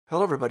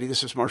Hello, everybody.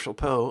 This is Marshall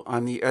Poe.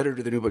 I'm the editor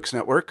of the New Books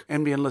Network.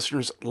 NBN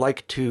listeners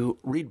like to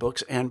read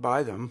books and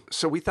buy them.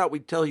 So we thought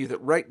we'd tell you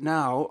that right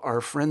now, our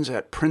friends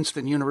at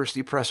Princeton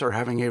University Press are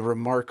having a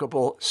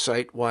remarkable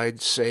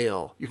site-wide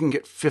sale. You can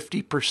get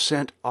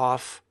 50%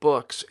 off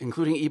books,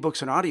 including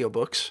ebooks and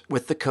audiobooks,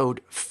 with the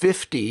code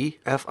 50,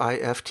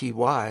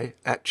 F-I-F-T-Y,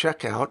 at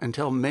checkout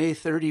until May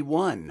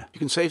 31. You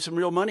can save some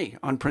real money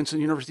on Princeton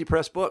University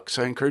Press books.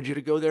 I encourage you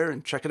to go there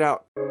and check it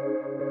out.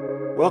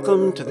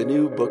 Welcome to the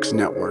New Books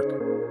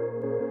Network.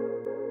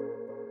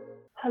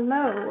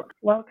 Hello,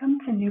 welcome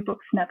to New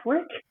Books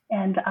Network,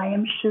 and I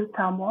am Shu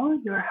Tamo,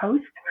 your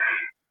host,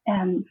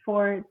 and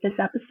for this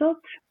episode.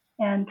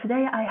 And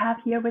today I have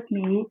here with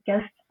me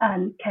guest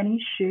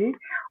Kenny Xu,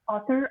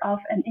 author of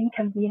An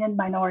Inconvenient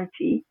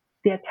Minority: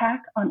 The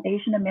Attack on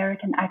Asian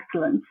American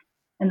Excellence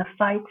and the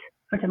Fight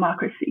for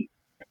Democracy.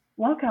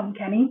 Welcome,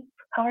 Kenny.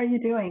 How are you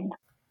doing?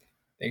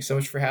 Thanks so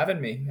much for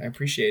having me. I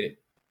appreciate it.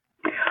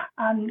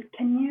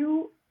 Can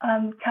you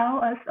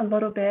tell us a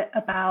little bit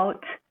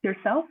about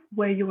yourself,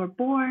 where you were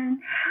born,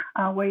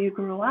 where you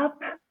grew up,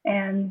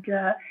 and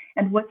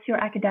what's your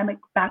academic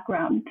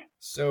background?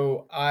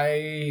 So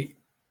I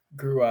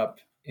grew up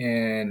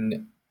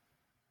in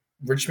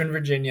Richmond,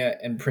 Virginia,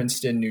 and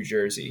Princeton, New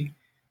Jersey.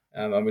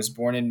 I was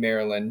born in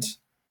Maryland.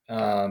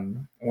 I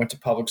went to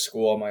public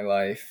school all my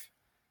life.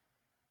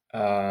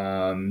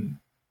 And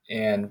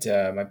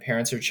my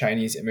parents are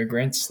Chinese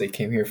immigrants. They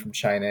came here from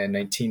China in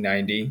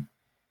 1990.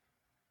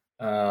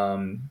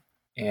 I'm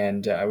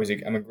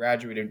a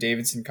graduate of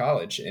Davidson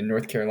College in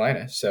North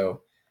Carolina.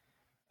 So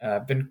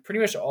I've been pretty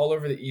much all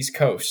over the East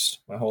Coast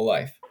my whole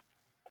life.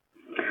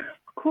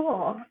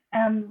 Cool.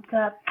 And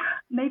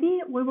maybe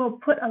we will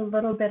put a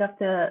little bit of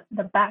the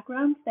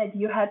background that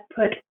you had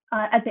put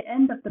at the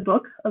end of the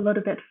book a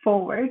little bit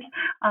forward.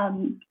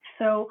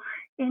 So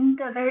in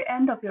the very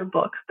end of your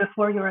book,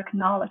 before your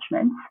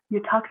acknowledgments,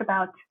 you talked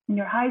about in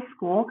your high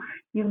school,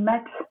 you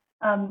met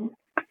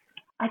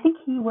I think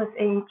he was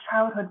a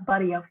childhood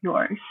buddy of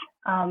yours,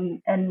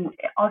 and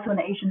also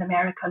an Asian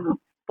American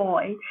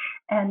boy,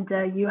 and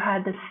you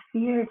had this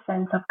fierce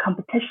sense of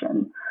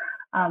competition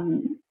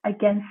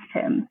against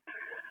him.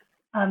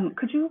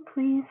 Could you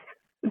please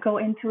go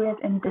into it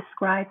and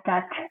describe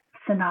that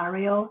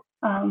scenario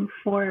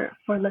for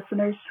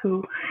listeners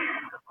who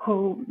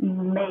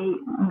may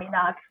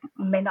not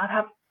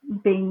have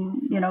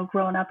been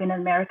grown up in an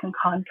American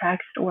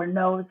context or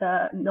know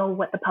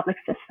what the public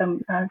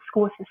system,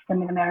 school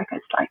system in America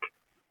is like?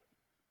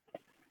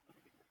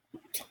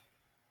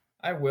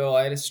 I will.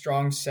 I had a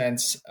strong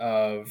sense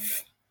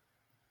of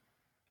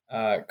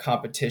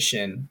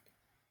competition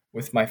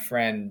with my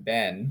friend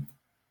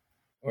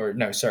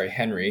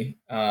Henry.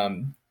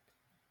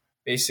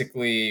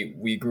 Basically,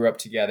 we grew up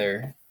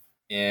together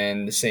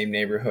in the same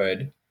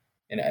neighborhood,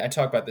 and I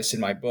talk about this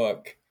in my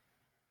book.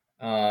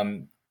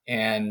 And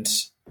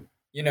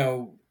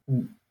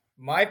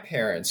my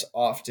parents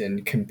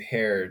often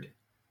compared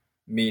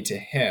me to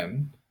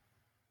him,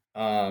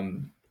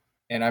 and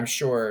I'm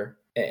sure,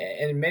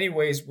 in many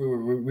ways, we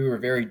were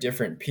very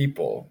different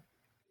people.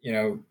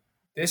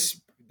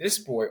 This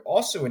boy,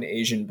 also an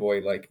Asian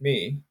boy like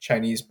me,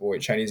 Chinese boy,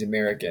 Chinese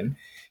American,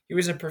 he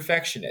was a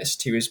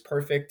perfectionist. He was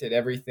perfect at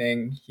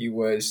everything. He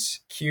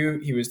was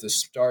cute. He was the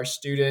star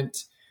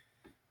student.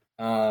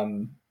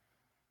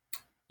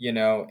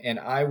 And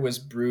I was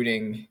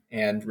brooding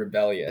and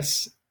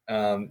rebellious.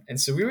 And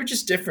so we were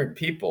just different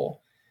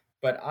people.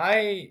 But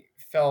I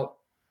felt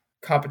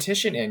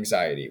competition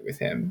anxiety with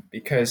him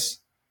because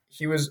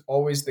he was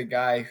always the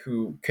guy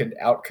who could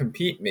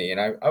outcompete me. And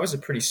I was a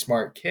pretty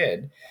smart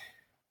kid,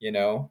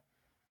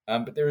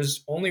 but there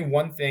was only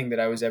one thing that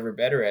I was ever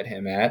better at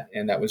him at,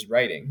 and that was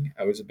writing.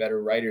 I was a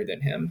better writer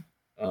than him,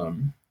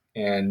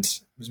 and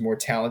was more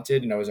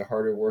talented, and I was a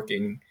harder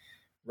working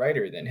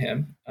writer than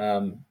him.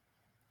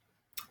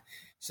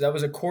 So that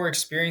was a core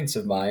experience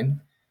of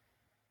mine.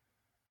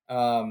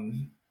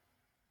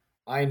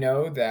 I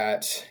know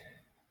that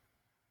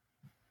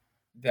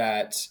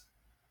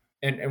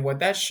and what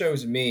that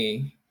shows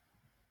me,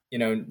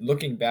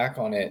 looking back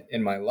on it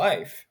in my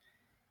life,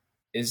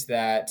 is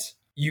that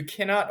you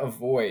cannot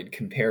avoid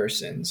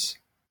comparisons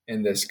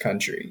in this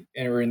country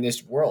or in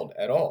this world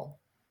at all.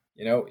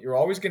 You're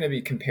always going to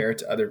be compared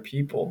to other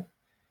people,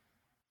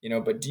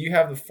 but do you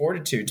have the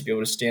fortitude to be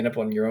able to stand up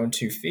on your own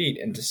 2 feet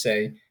and to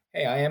say,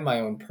 hey, I am my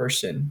own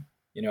person.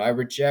 I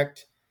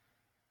reject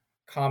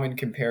common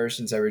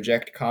comparisons. I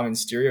reject common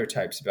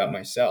stereotypes about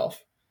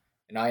myself.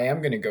 And I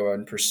am going to go out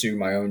and pursue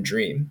my own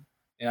dream.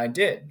 And I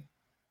did.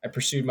 I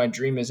pursued my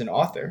dream as an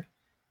author.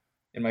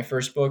 And my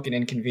first book, An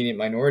Inconvenient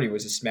Minority,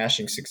 was a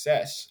smashing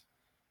success.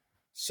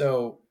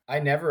 So I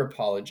never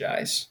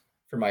apologize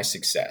for my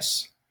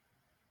success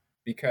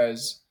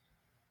because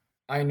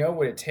I know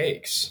what it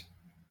takes.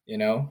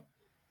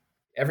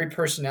 Every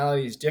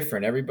personality is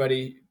different.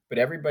 But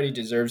everybody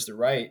deserves the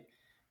right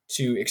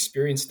to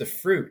experience the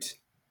fruit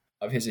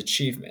of his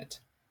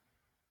achievement.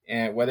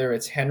 And whether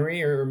it's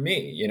Henry or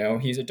me,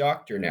 he's a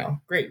doctor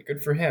now. Great,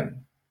 good for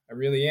him. I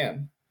really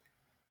am.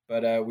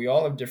 But we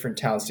all have different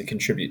talents to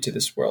contribute to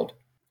this world.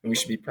 and we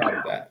should be proud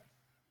of that.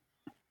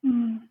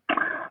 Mm.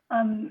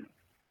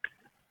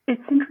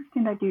 It's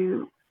interesting that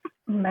you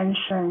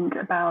mentioned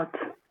about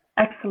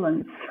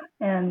excellence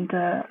and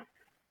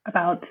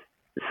about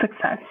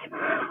success.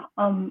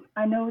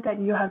 I know that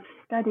you have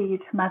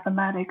studied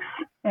mathematics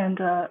and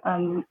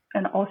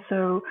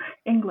also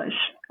English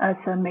as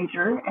a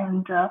major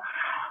and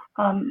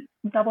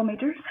double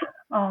majors.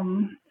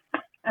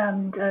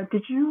 And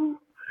did you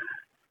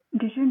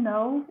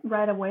know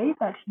right away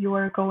that you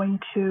were going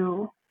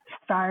to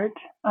start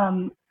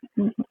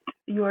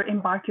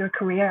embark your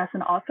career as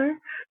an author?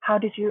 How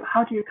do you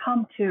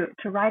come to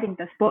writing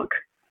this book?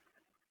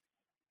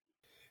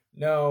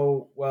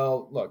 No,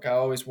 well, look, I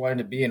always wanted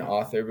to be an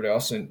author, but I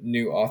also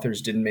knew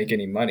authors didn't make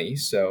any money,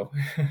 so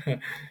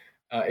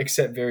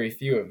except very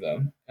few of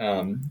them.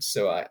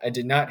 So I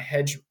did not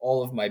hedge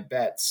all of my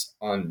bets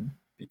on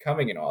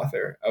becoming an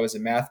author. I was a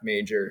math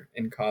major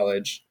in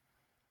college,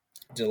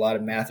 did a lot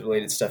of math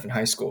related stuff in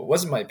high school. It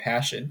wasn't my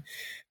passion,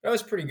 but I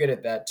was pretty good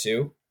at that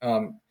too.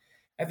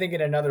 I think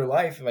in another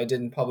life, if I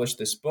didn't publish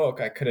this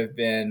book, I could have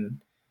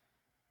been,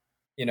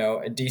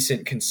 a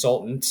decent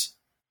consultant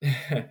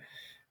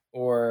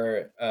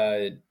or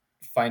a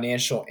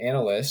financial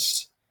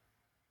analyst.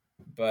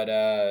 But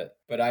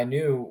I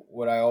knew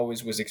what I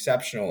always was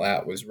exceptional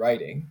at was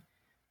writing.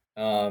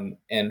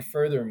 And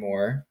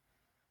furthermore,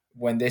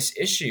 when this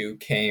issue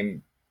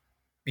became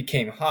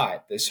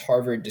hot, this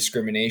Harvard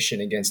discrimination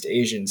against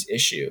Asians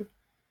issue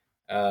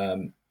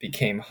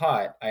became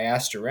hot, I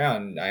asked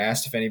around. I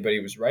asked if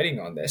anybody was writing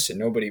on this, and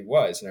nobody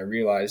was. And I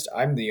realized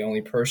I'm the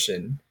only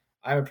person.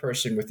 I'm a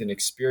person with an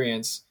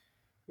experience,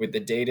 with the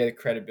data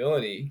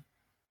credibility.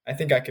 I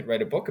think I could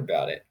write a book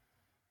about it.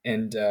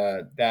 And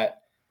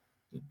that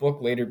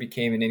book later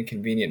became An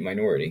Inconvenient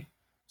Minority.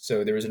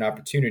 So there was an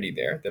opportunity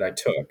there that I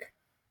took.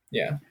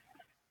 Yeah.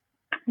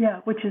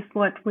 Yeah, which is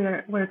what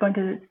we're going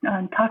to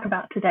talk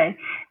about today.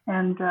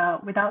 And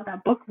without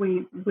that book,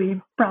 we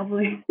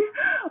probably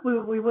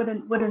we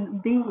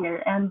wouldn't be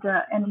here. And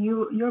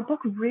your book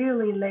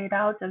really laid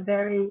out a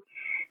very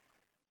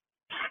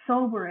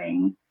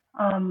sobering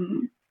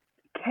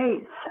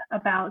case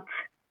about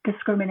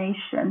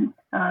discrimination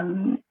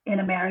in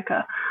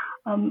America.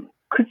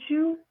 Could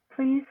you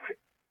please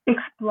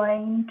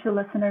explain to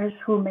listeners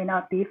who may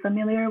not be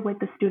familiar with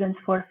the Students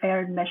for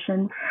Fair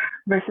Admission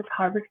versus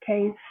Harvard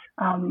case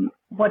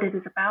what it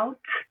is about?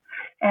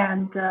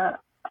 And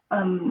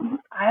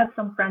I have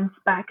some friends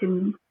back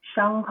in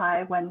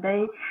Shanghai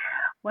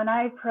when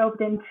I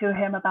probed into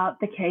him about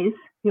the case.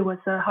 He was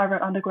a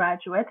Harvard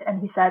undergraduate,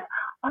 and he said,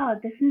 "Oh,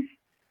 this is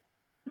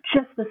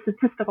just a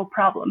statistical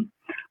problem."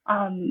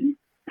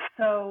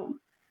 So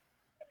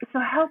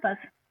help us,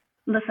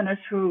 listeners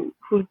who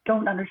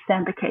don't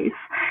understand the case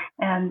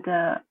and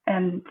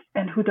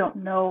who don't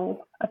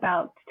know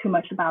too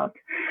much about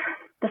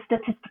the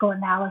statistical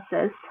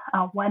analysis.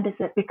 When does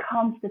it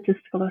become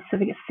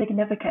statistically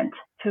significant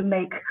to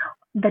make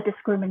the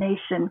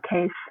discrimination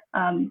case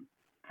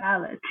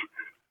valid?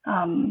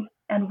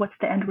 And what's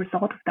the end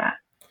result of that?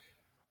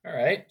 All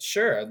right,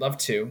 sure, I'd love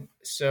to.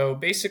 So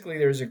basically,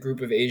 there's a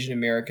group of Asian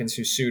Americans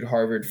who sued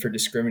Harvard for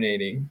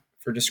discrimination,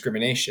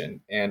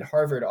 and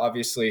Harvard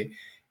obviously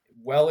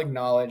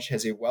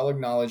has a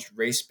well-acknowledged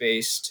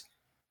race-based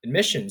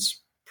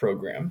admissions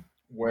program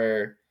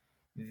where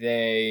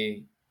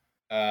they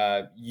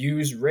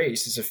use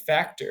race as a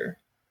factor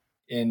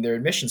in their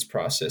admissions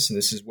process, and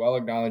this is well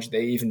acknowledged.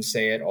 They even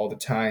say it all the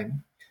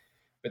time,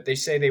 but they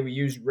say they would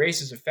use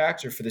race as a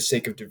factor for the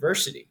sake of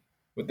diversity,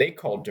 what they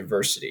call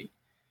diversity.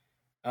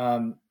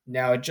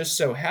 Now, it just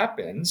so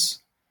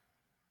happens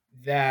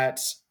that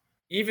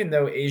even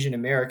though Asian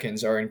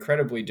Americans are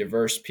incredibly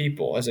diverse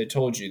people, as I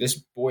told you, this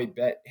boy,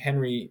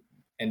 Henry,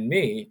 and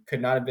me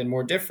could not have been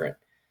more different,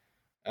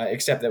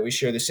 except that we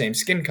share the same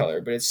skin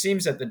color. But it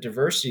seems that the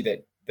diversity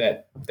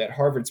that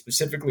Harvard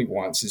specifically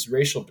wants is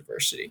racial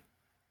diversity.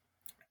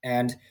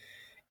 And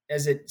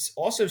as it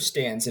also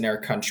stands in our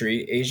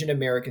country, Asian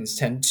Americans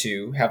tend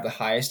to have the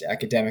highest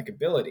academic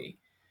ability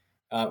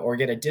or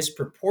get a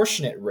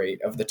disproportionate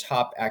rate of the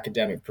top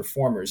academic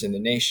performers in the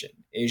nation.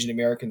 Asian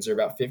Americans are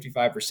about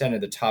 55%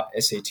 of the top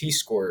SAT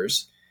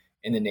scorers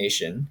in the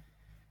nation.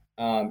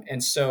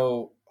 And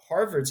so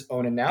Harvard's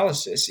own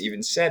analysis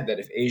even said that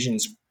if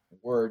Asians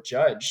were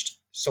judged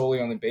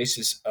solely on the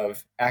basis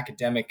of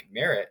academic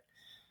merit,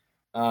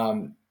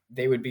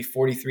 they would be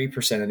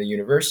 43% of the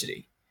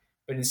university.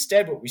 But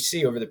instead, what we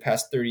see over the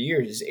past 30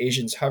 years is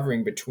Asians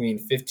hovering between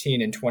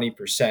 15 and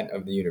 20%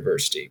 of the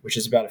university, which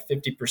is about a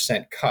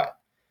 50% cut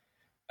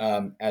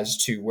as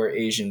to where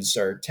Asians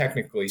are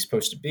technically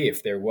supposed to be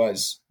if there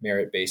was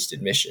merit-based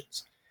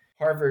admissions.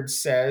 Harvard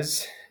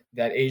says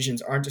that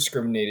Asians aren't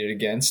discriminated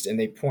against, and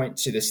they point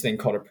to this thing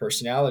called a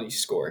personality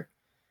score.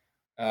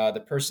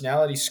 The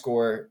personality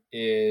score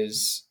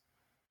is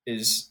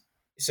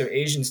so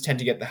Asians tend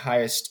to get the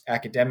highest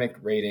academic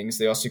ratings.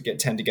 They also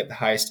tend to get the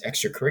highest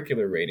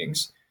extracurricular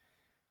ratings.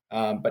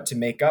 But to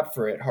make up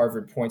for it,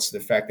 Harvard points to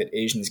the fact that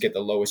Asians get the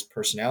lowest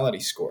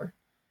personality score.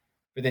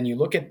 But then you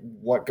look at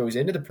what goes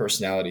into the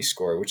personality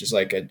score, which is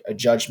like a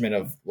judgment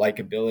of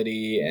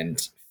likability and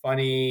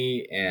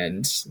funny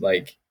and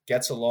like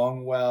gets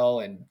along well,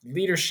 and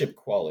leadership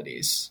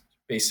qualities,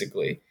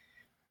 basically.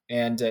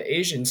 And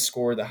Asians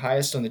score the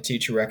highest on the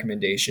teacher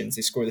recommendations.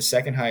 They score the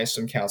second highest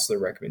on counselor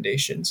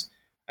recommendations.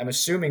 I'm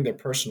assuming their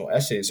personal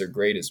essays are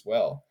great as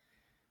well.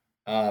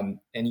 And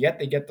yet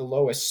they get the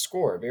lowest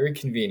score. Very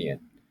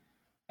convenient.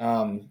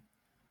 Um,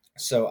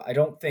 so I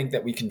don't think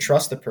that we can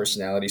trust the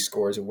personality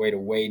score as a way to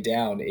weigh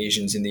down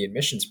Asians in the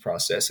admissions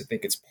process. I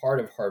think it's part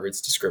of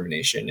Harvard's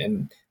discrimination.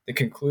 And the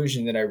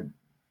conclusion that I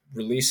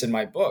release in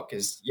my book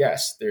is,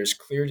 yes, there's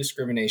clear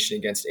discrimination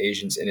against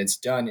Asians, and it's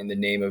done in the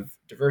name of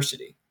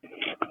diversity.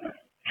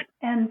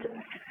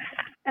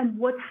 And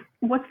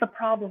what's the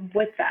problem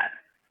with that?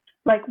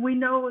 Like, we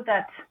know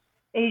that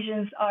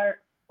Asians are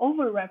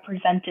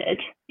overrepresented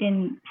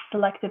in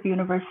selective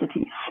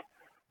universities.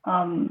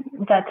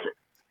 That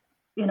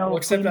Well,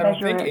 except I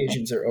don't think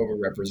Asians are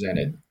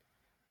overrepresented.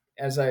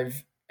 As I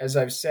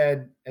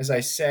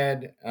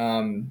said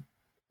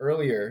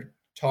earlier,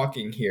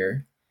 talking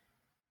here,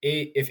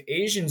 if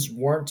Asians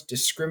weren't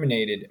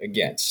discriminated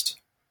against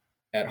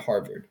at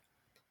Harvard,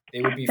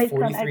 they would be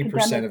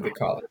 43% of the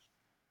college.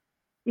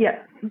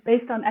 Yeah,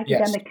 based on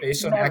academic. Yes,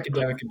 based on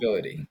academic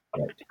ability.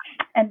 Right.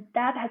 And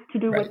that has to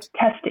do with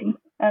testing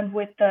and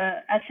with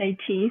the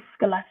SAT,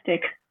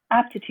 Scholastic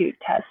Aptitude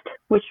Test,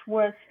 which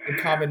was a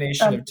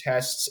combination of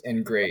tests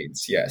and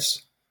grades,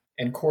 yes,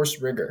 and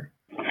course rigor.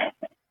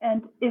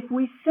 And if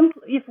we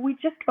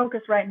just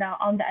focus right now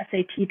on the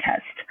SAT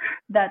test,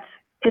 that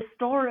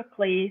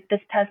historically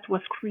this test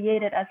was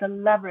created as a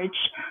leverage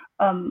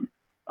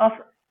as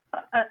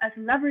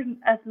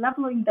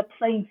leveling the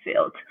playing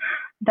field,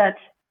 that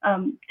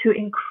to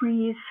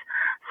increase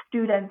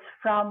students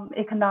from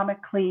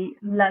economically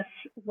less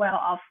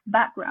well-off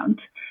background.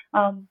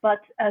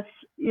 But as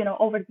you know,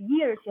 over the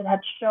years, it had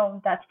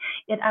shown that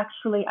it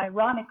actually,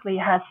 ironically,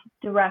 has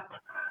direct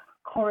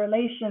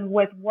correlation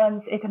with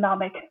one's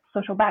economic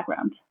social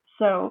background.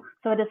 So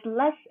it is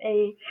less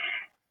a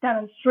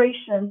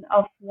demonstration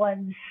of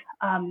one's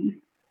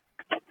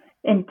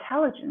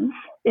intelligence,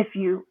 if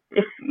you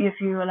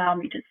allow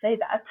me to say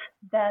that,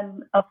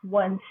 than of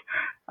one's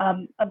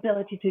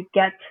ability to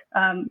get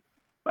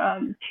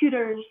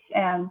tutors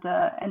and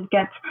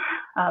get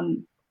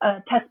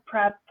test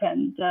prep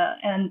and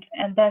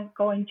then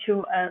going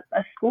to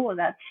a school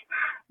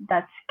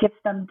that gives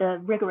them the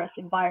rigorous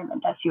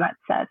environment, as you had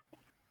said.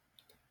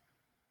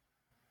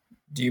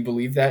 Do you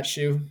believe that,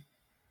 Shu?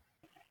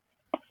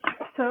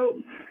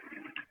 So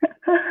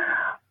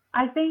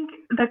I think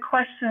the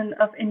question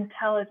of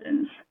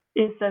intelligence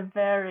is a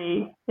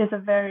very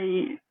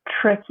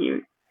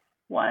tricky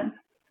one,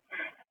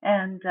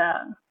 and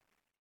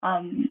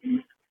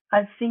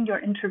I've seen your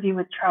interview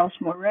with Charles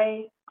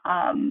Murray.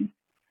 And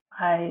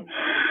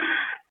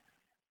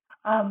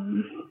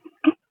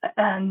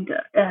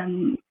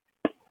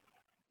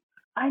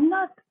I'm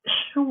not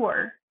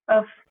sure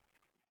of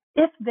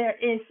if there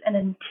is an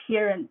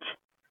inherent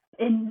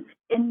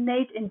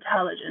innate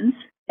intelligence.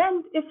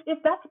 And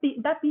if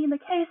that being the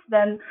case,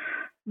 then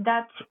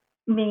that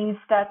means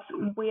that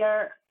we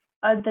are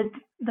the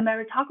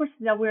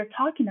meritocracy that we're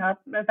talking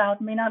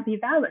about may not be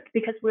valid,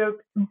 because we're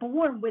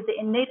born with the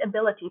innate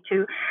ability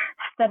to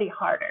study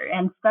harder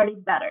and study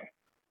better.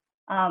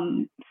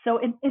 So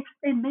it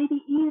may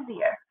be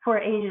easier for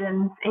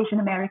Asian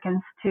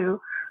Americans to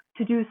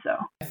do so.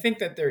 I think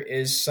that there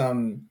is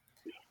some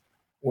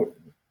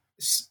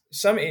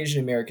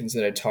Asian Americans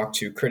that I talk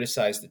to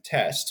criticize the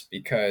test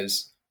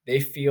because they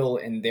feel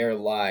in their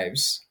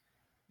lives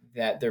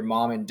that their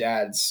mom and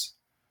dads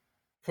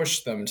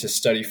push them to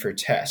study for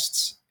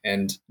tests.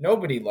 And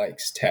nobody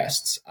likes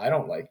tests. I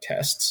don't like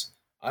tests.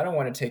 I don't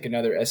want to take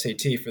another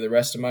SAT for the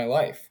rest of my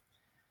life.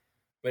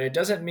 But it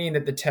doesn't mean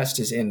that the test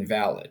is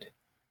invalid,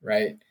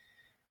 right?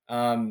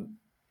 The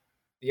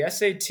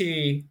SAT,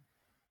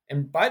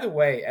 and by the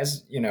way,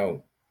 as you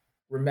know,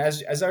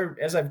 as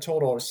I've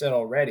said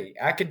already,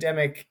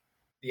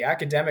 the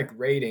academic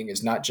rating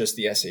is not just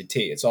the SAT.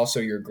 It's also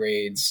your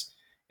grades,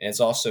 and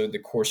it's also the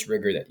course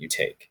rigor that you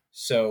take.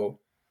 So,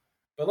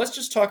 but let's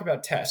just talk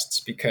about tests,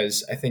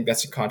 because I think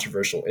that's a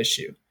controversial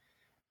issue.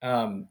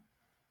 The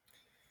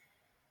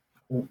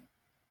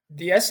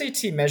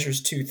SAT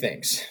measures two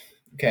things.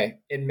 Okay,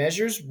 it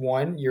measures,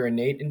 one, your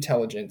innate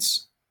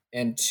intelligence,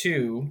 and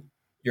two,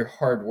 your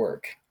hard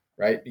work,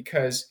 right?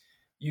 Because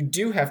you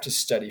do have to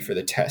study for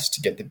the test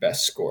to get the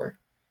best score,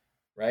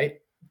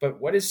 right? But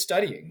what is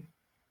studying?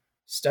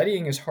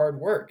 Studying is hard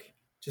work.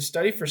 To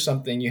study for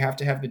something, you have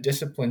to have the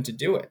discipline to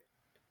do it,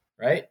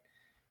 right?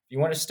 If you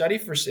want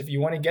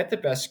to get the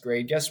best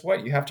grade, guess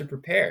what? You have to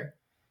prepare.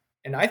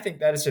 And I think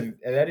that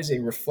is a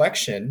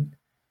reflection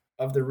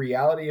of the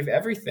reality of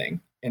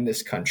everything in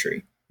this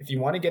country. If you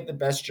want to get the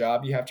best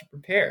job, you have to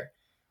prepare.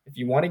 If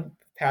you want to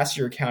pass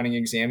your accounting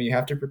exam, you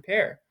have to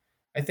prepare.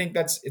 I think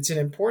it's an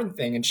important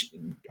thing, and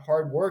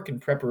hard work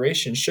and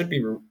preparation should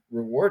be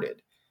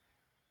rewarded.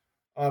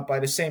 By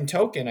the same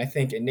token, I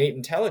think innate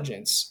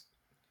intelligence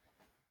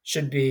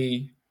should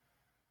be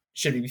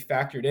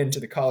factored into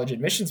the college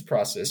admissions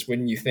process,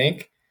 wouldn't you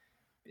think?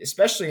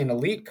 especially an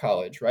elite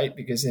college, right?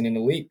 Because in an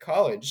elite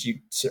college,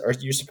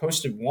 you're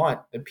supposed to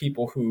want the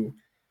people who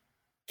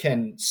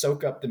can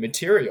soak up the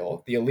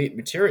material, the elite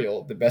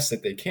material, the best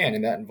that they can,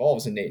 and that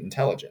involves innate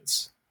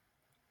intelligence.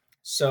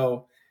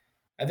 So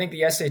I think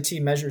the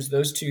SAT measures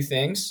those two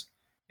things,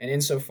 and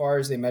insofar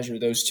as they measure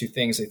those two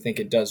things, I think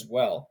it does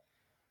well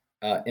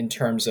in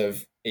terms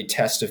of a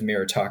test of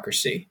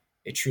meritocracy,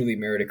 a truly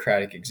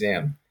meritocratic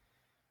exam.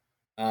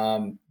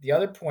 The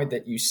other point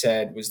that you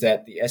said was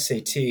that the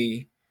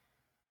SAT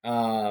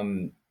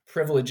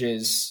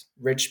privileges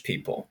rich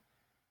people.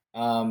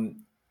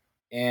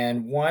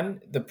 And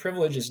one, the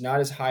privilege is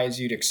not as high as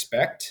you'd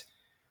expect.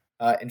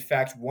 In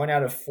fact, 1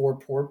 out of 4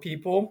 poor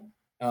people,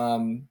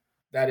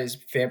 that is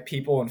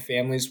people and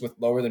families with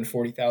lower than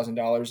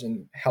 $40,000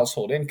 in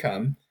household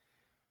income,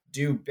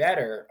 do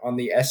better on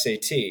the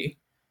SAT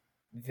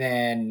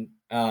than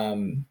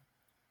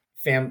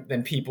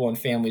than people and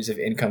families of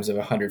incomes of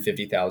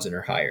 150,000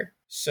 or higher.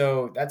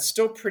 So that's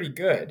still pretty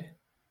good.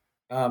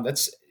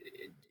 That's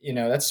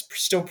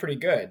still pretty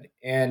good.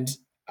 And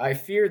I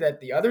fear that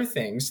the other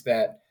things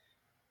that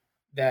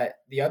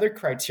the other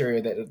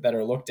criteria that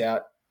are looked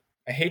at,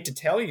 I hate to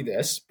tell you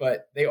this,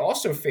 but they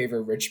also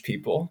favor rich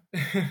people.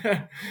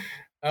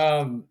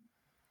 Your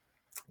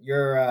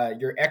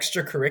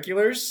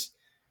extracurriculars,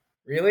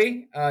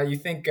 really? You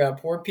think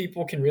poor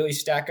people can really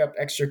stack up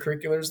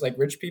extracurriculars like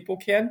rich people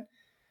can?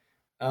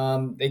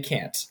 They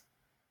can't.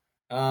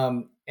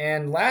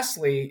 And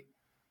lastly,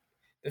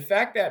 the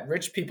fact that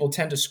rich people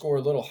tend to score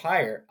a little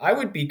higher, I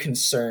would be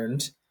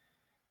concerned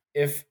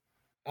if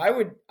I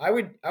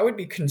would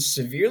be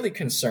severely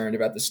concerned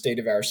about the state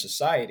of our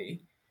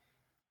society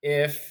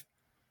if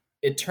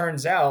it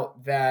turns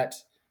out that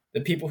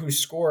the people who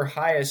score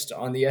highest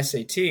on the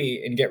SAT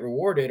and get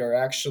rewarded are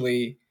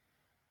actually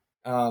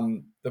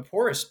the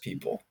poorest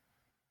people.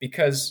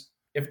 Because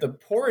if the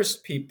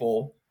poorest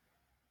people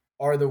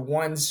are the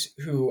ones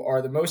who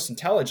are the most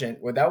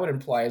intelligent, what that would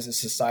imply is a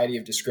society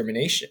of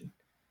discrimination.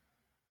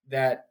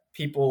 That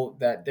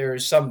there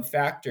is some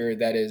factor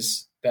that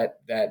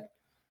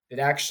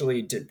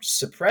actually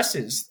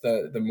suppresses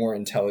the more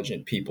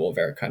intelligent people of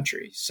our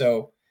country.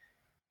 So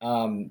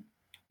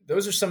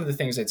those are some of the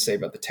things I'd say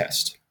about the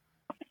test.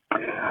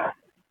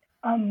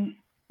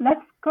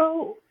 Let's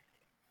go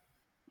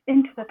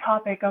into the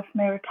topic of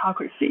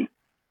meritocracy.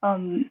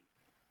 In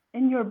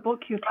your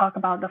book, you talk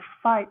about the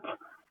fight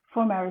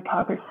for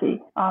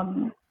meritocracy.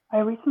 I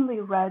recently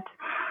read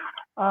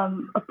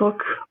a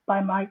book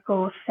by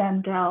Michael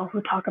Sandel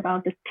who talk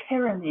about the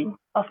tyranny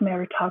of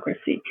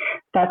meritocracy,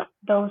 that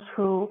those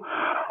who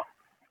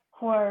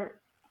are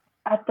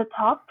at the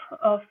top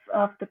of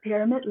the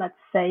pyramid, let's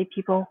say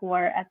people who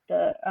are at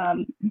the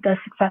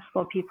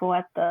successful people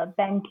at the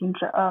banking,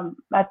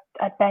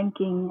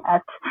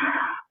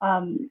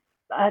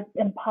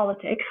 in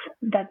politics,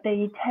 that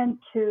they tend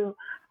to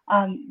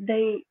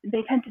they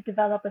tend to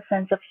develop a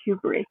sense of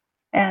hubris,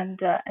 and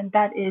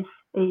that is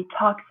a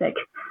toxic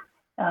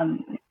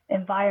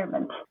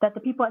environment. That the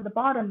people at the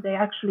bottom, they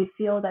actually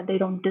feel that they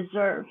don't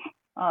deserve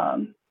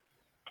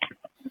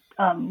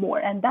more,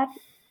 and that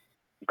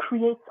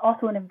creates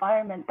also an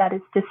environment that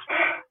is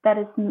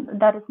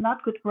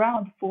not good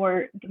ground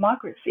for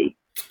democracy.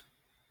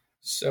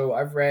 So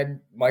I've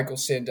read Michael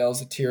Sandel's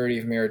The Tyranny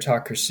of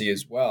Meritocracy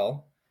as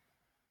well.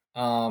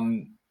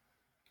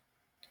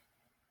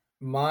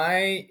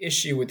 My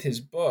issue with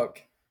his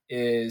book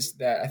is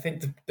that I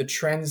think the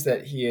trends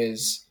that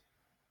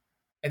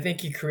I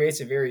think he creates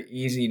a very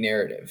easy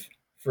narrative.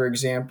 For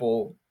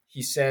example,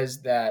 he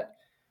says that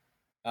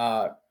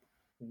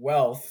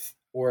wealth,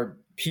 or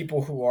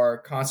people who are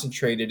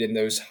concentrated in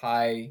those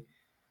high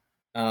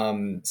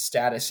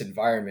status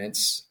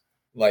environments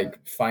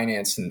like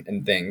finance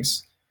and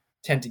things,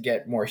 tend to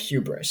get more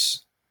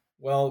hubris.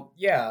 Well,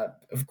 yeah,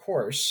 of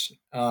course,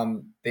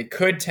 they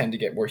could tend to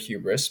get more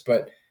hubris,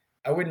 but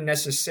I wouldn't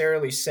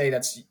necessarily say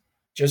that's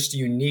just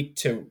unique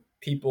to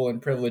people in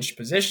privileged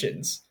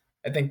positions.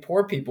 I think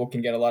poor people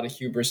can get a lot of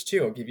hubris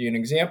too. I'll give you an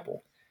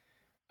example.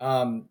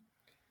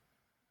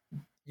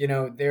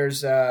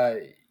 There's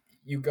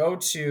you go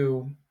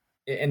to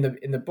in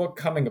the book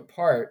Coming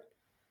Apart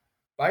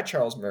by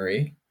Charles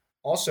Murray,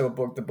 also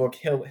the book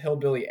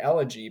Hillbilly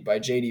Elegy by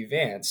J.D.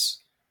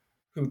 Vance,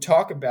 who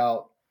talk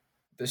about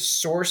the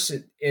source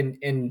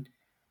in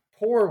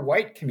poor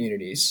white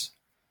communities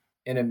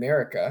in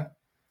America.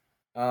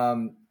 There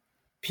are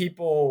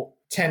people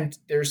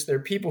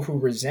who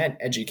resent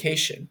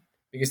education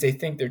because they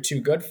think they're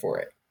too good for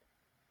it,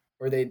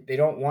 or they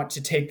don't want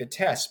to take the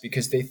test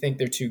because they think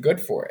they're too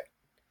good for it.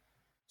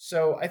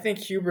 So I think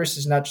hubris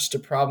is not just a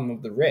problem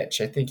of the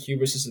rich. I think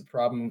hubris is a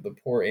problem of the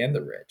poor and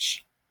the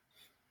rich.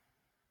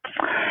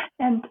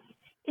 And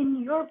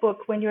in your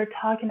book, when you're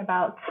talking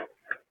about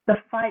the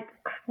fight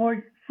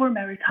for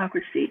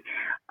meritocracy,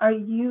 are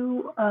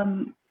you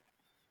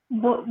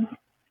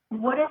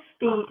what is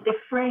the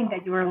frame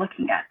that you are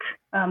looking at?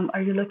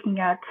 Are you looking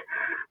at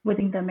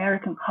within the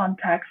American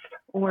context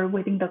or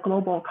within the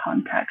global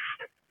context?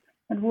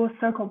 And we'll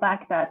circle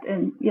back that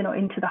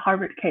into the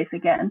Harvard case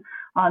again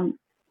on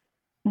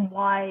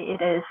why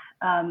it is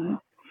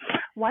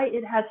why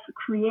it has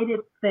created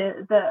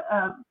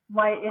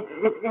why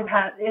it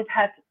had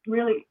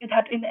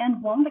in the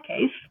end won the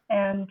case,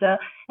 and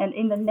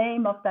in the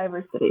name of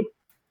diversity.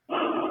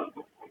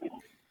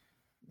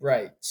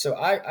 Right. So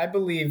I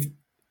believe,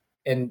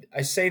 and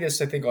I say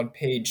this, I think, on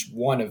page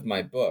 1 of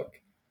my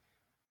book,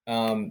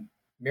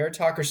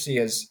 meritocracy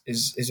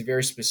is a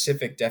very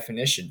specific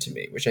definition to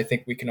me, which I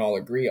think we can all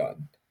agree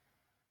on.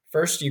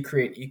 First, you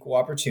create equal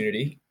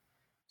opportunity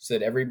so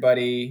that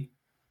everybody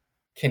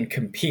can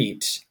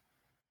compete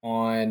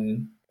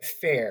on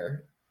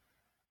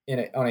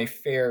on a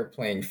fair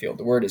playing field.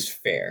 The word is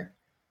fair.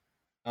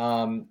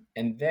 And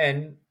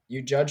then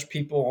you judge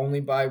people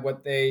only by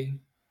what they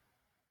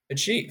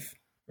achieve,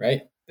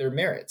 right? Their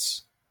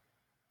merits.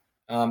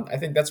 I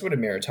think that's what a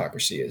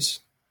meritocracy is.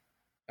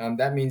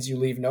 That means you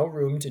leave no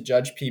room to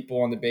judge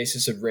people on the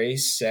basis of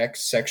race,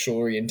 sex, sexual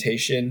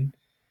orientation,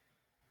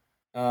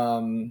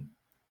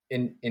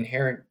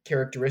 inherent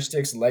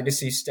characteristics,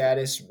 legacy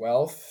status,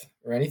 wealth,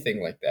 or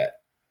anything like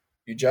that.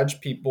 You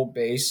judge people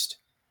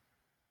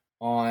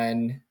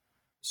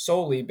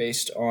solely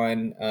based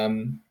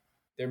on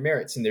their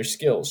merits and their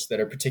skills that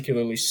are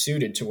particularly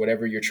suited to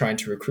whatever you're trying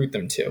to recruit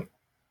them to.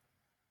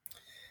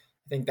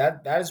 I think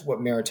that is what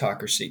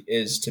meritocracy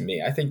is to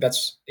me. I think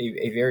that's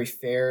a very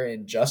fair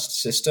and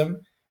just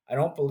system. I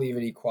don't believe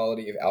in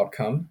equality of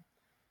outcome.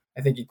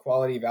 I think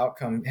equality of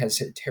outcome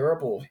has a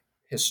terrible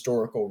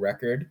historical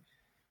record,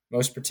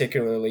 most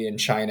particularly in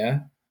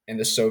China and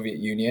the Soviet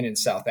Union and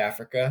South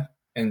Africa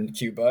and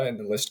Cuba, and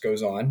the list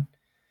goes on.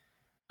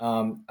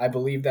 I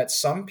believe that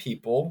some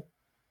people,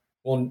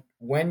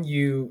 when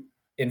you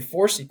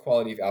enforce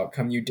equality of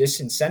outcome, you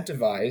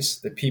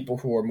disincentivize the people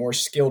who are more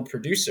skilled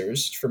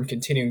producers from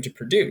continuing to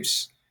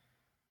produce,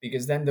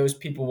 because then those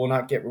people will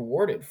not get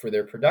rewarded for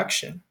their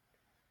production,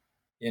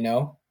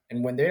 and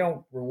when they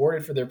don't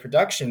rewarded for their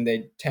production,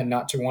 they tend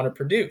not to want to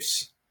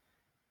produce.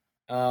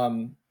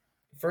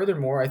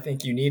 Furthermore, I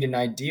think you need an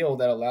ideal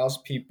that allows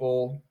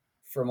people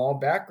from all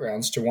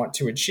backgrounds to want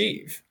to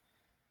achieve,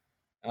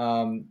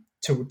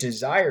 to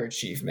desire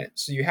achievement.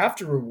 So you have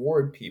to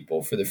reward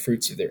people for the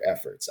fruits of their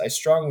efforts. I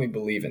strongly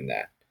believe in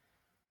that.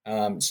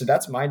 So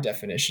that's my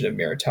definition of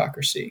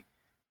meritocracy.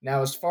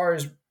 Now, as far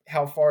as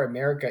how far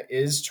America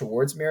is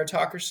towards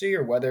meritocracy,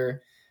 or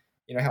whether,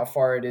 how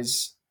far it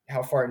needs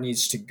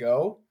to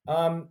go.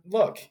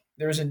 Look,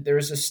 there's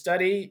a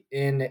study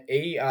in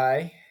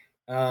AEI.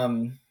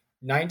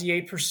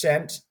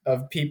 98%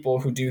 of people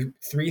who do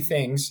 3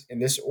 things in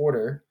this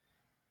order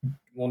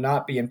will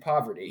not be in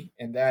poverty,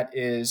 and that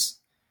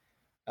is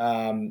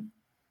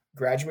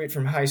graduate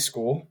from high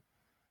school,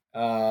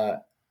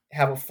 have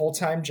a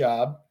full-time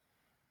job,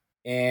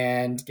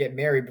 and get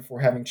married before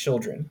having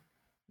children.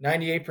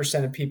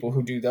 98% of people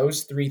who do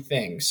those 3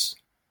 things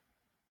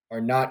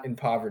are not in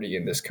poverty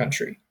in this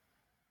country.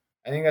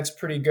 I think that's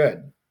pretty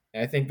good.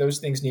 And I think those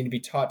things need to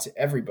be taught to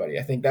everybody.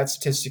 I think that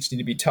statistics need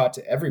to be taught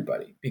to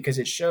everybody, because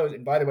it shows,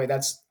 and by the way,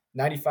 that's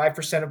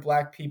 95% of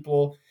Black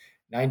people,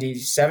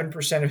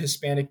 97% of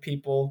Hispanic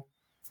people.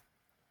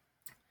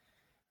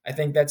 I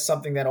think that's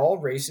something that all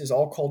races,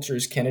 all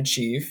cultures can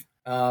achieve.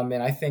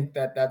 And I think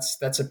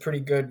that's a pretty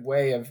good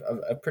way of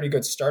a pretty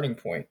good starting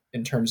point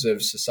in terms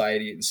of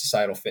society and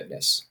societal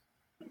fitness.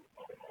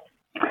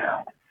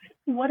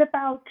 What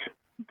about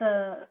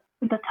the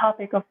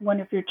topic of one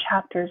of your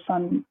chapters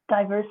on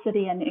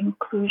diversity and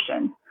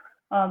inclusion?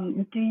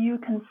 Do you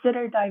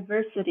consider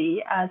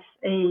diversity as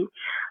a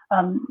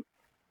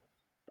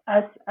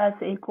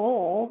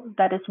goal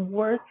that is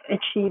worth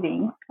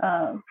achieving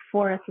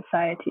for a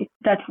society,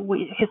 that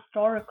we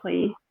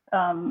historically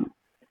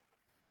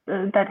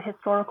that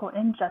historical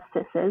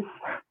injustices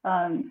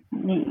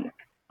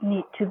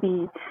need to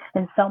be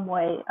in some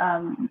way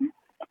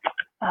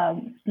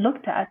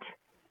looked at,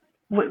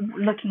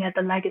 looking at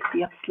the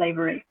legacy of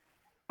slavery?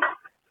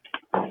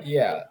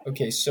 Yeah.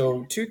 Okay.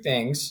 So 2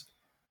 things.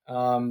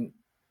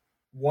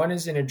 One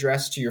is an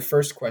address to your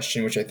first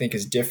question, which I think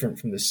is different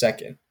from the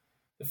second.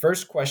 The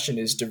first question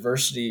is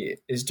diversity.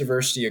 Is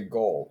diversity a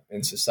goal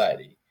in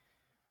society?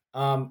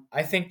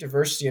 I think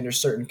diversity under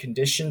certain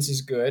conditions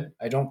is good.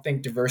 I don't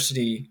think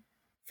diversity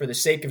for the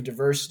sake of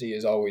diversity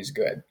is always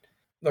good.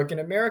 Look, in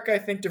America, I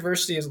think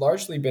diversity has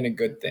largely been a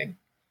good thing,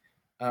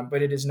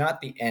 but it is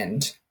not the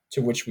end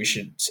to which we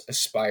should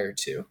aspire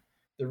to.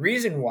 The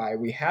reason why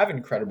we have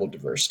incredible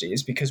diversity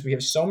is because we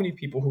have so many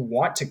people who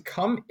want to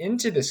come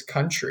into this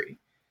country,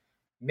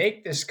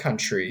 make this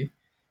country,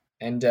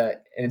 and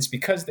it's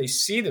because they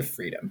see the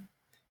freedom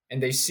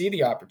and they see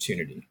the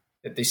opportunity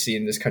that they see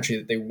in this country,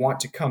 that they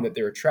want to come, that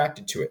they're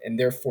attracted to it, and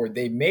therefore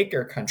they make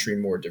our country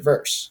more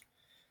diverse.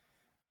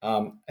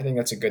 I think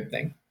that's a good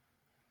thing.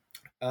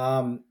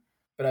 But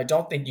I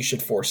don't think you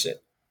should force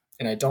it,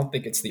 and I don't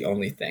think it's the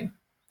only thing.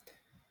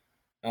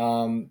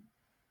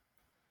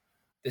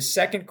 The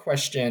second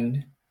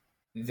question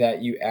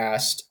that you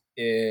asked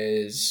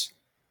is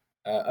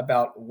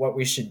about what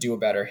we should do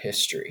about our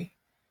history.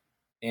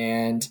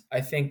 And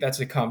I think that's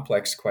a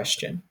complex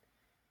question.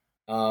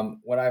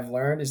 What I've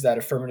learned is that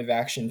affirmative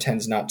action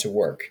tends not to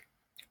work.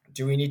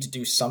 do we need to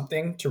do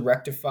something to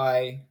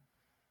rectify,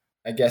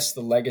 I guess,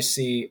 the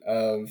legacy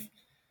of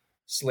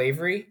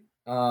slavery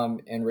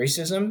and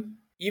racism?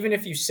 Even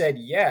if you said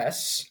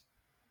yes,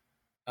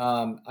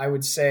 I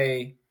would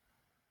say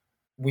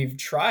we've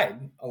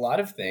tried a lot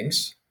of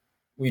things.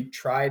 We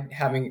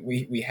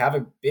have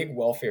a big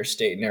welfare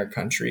state in our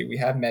country. We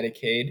have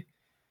Medicaid.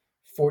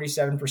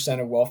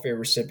 47% of welfare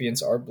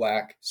recipients are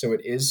Black. So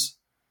it is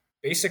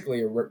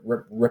basically a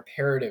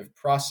reparative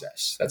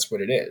process. That's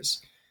what it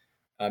is.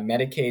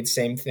 Medicaid,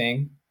 same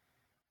thing.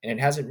 And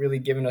it hasn't really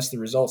given us the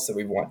results that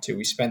we want to.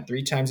 We spent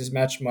 3 times as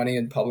much money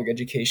in public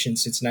education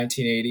since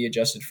 1980,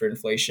 adjusted for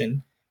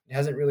inflation. It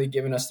hasn't really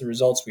given us the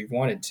results we've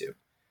wanted to.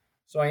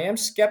 So I am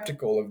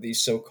skeptical of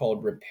these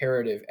so-called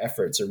reparative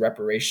efforts or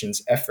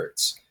reparations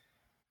efforts,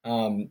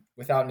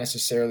 without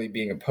necessarily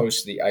being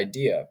opposed to the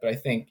idea. But I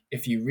think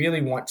if you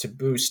really want to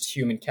boost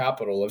human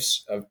capital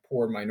of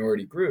poor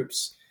minority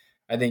groups,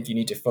 I think you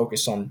need to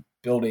focus on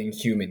building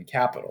human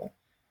capital,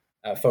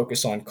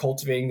 focus on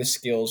cultivating the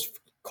skills,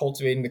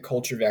 cultivating the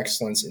culture of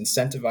excellence,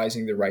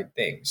 incentivizing the right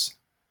things.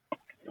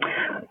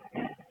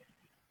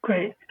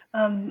 Great.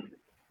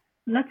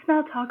 Let's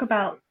now talk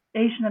about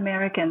Asian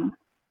American.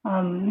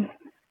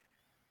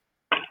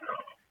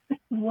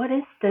 What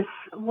is this?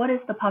 What is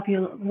the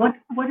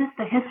What is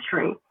the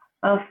history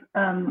of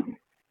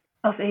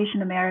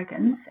Asian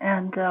Americans?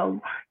 And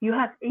you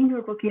have in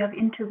your book, you have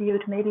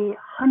interviewed maybe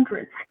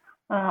hundreds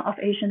of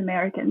Asian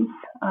Americans,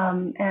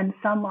 and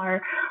some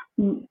are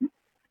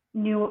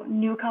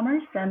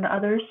newcomers, and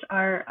others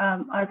are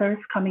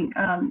coming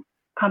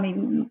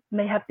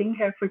may have been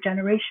here for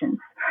generations.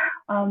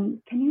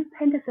 Can you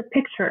paint us a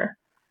picture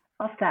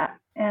of that?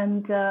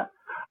 And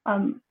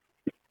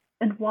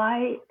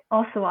why?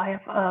 Also, I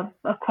have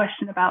a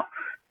question about: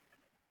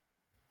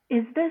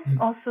 is this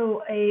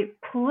also a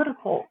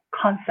political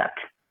concept,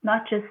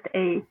 not just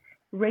a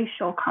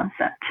racial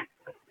concept?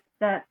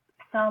 That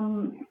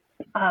some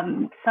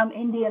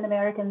Indian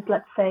Americans,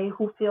 let's say,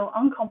 who feel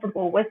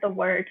uncomfortable with the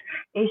word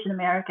Asian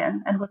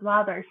American and would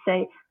rather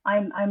say,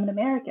 I'm an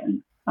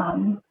American.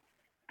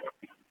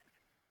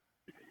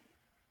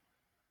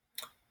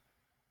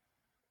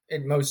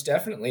 It most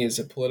definitely is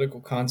a political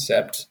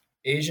concept.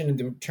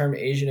 The term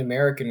Asian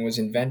American was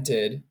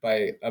invented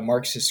by a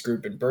Marxist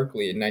group in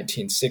Berkeley in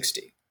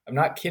 1960. I'm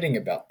not kidding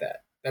about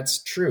that.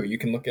 That's true. You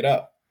can look it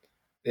up.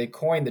 They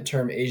coined the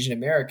term Asian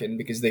American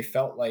because they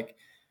felt like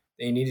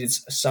they needed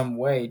some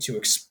way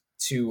to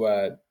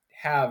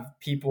have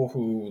people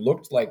who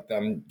looked like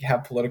them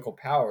have political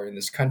power in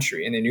this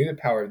country, and they knew the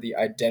power of the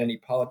identity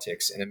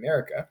politics in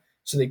America.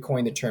 So they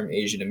coined the term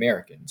Asian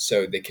American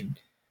so they could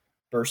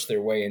burst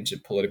their way into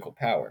political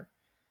power.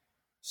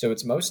 So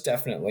it's most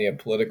definitely a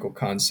political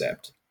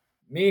concept,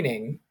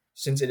 meaning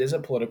since it is a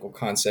political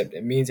concept,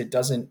 it means it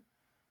doesn't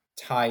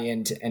tie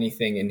into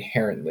anything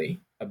inherently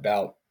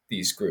about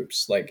these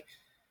groups. Like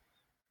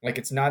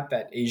it's not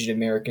that Asian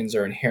Americans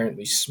are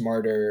inherently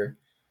smarter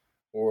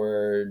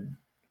or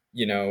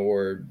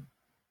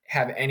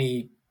have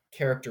any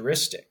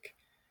characteristic.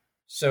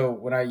 So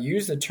when I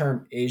use the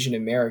term Asian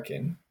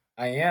American,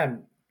 I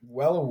am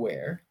well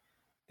aware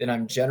that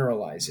I'm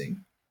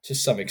generalizing to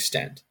some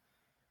extent.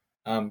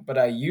 But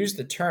I use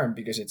the term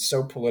because it's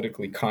so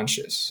politically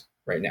conscious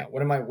right now.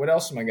 What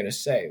else am I going to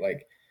say?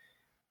 Like,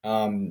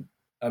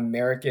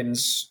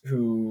 Americans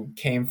who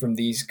came from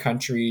these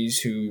countries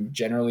who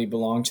generally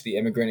belong to the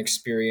immigrant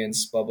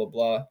experience, blah, blah,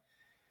 blah.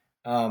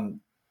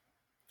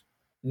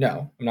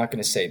 No, I'm not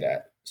going to say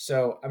that.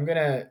 So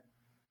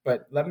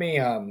but let me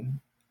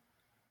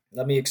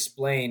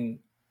explain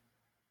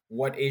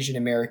what Asian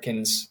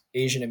Americans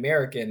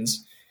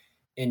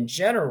in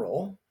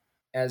general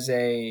as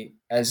a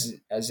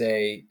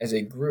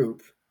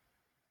group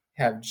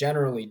have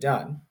generally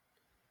done.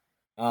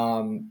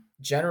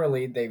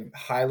 Generally, they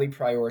highly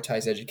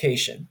prioritize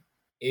education.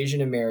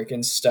 Asian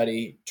Americans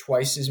study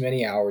twice as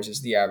many hours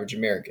as the average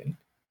American.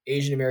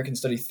 Asian Americans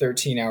study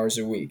 13 hours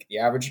a week. The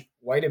average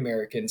white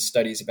American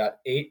studies about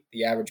 8.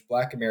 The average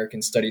Black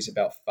American studies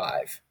about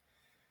 5.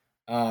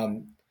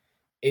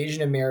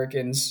 Asian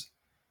Americans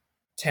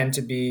tend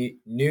to be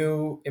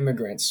new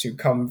immigrants who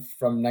come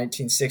from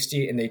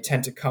 1960, and they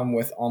tend to come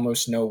with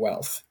almost no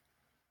wealth.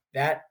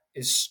 That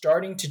is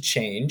starting to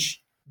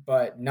change,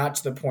 but not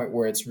to the point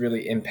where it's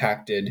really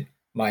impacted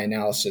my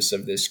analysis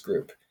of this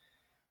group.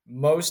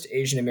 Most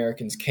Asian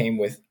Americans came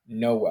with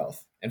no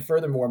wealth. And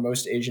furthermore,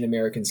 most Asian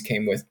Americans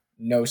came with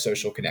no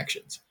social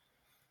connections,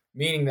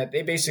 meaning that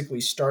they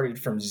basically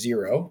started from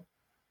zero.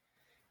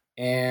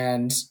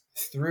 And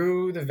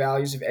through the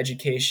values of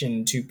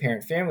education,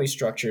 two-parent family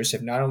structures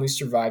have not only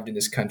survived in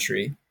this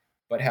country,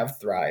 but have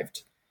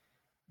thrived.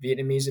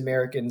 Vietnamese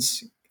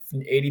Americans,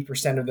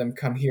 80% of them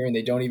come here and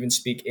they don't even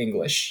speak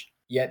English,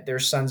 yet their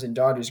sons and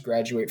daughters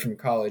graduate from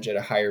college at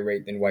a higher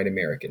rate than white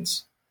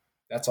Americans.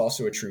 That's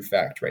also a true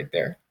fact right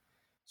there.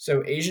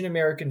 So Asian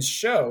Americans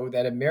show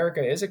that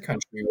America is a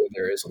country where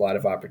there is a lot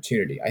of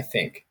opportunity, I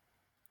think.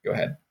 Go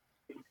ahead.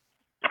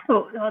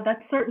 So that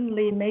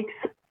certainly makes,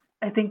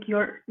 I think,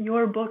 your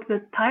book,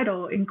 the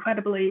title,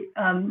 incredibly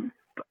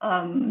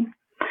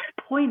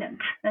poignant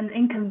and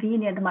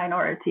inconvenient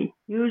minority.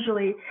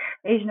 Usually,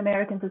 Asian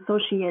Americans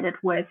associated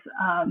with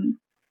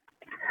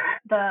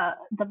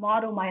the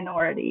model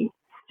minority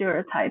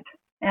stereotype,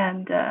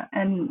 and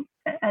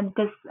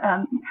this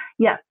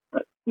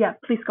yeah,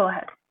 please go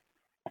ahead.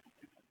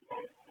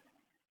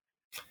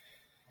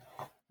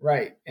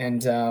 Right.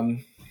 And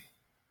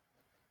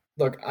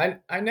look,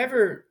 I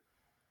never,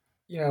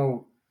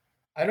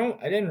 I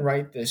didn't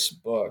write this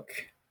book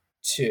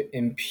to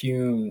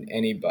impugn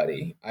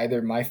anybody,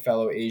 either my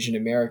fellow Asian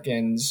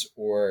Americans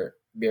or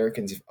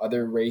Americans of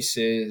other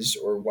races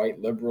or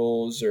white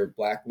liberals or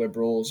black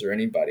liberals or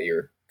anybody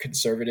or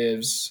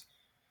conservatives.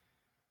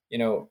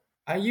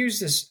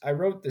 I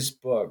wrote this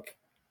book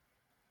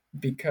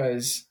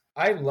because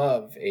I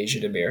love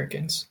Asian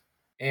Americans.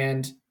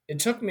 And it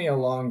took me a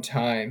long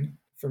time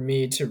for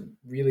me to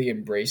really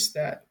embrace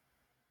that.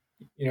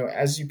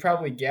 As you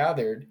probably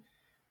gathered,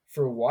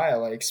 for a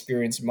while I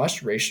experienced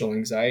much racial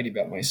anxiety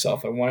about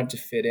myself. I wanted to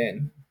fit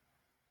in.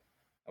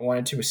 I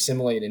wanted to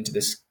assimilate into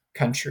this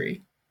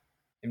country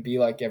and be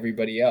like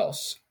everybody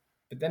else.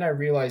 But then I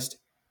realized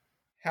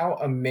how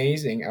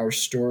amazing our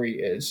story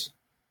is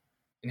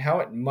and how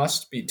it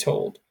must be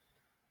told.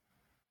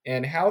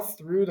 And how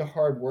through the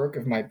hard work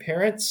of my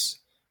parents,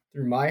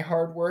 through my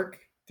hard work,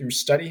 through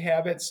study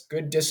habits,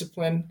 good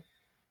discipline,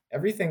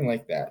 everything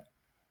like that,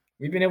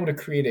 we've been able to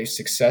create a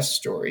success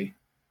story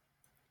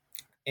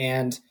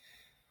and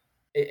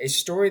a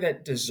story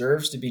that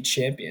deserves to be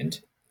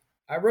championed.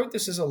 I wrote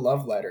this as a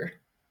love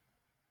letter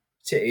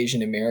to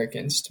Asian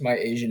Americans, to my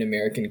Asian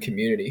American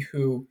community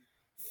who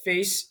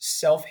face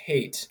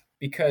self-hate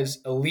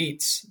because the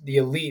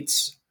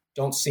elites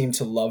don't seem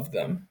to love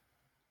them.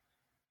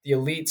 The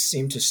elites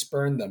seem to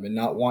spurn them and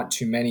not want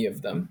too many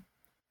of them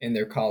in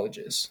their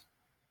colleges.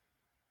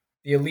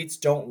 The elites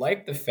don't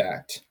like the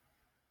fact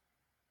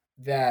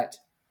that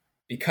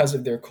because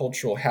of their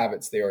cultural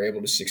habits, they are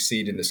able to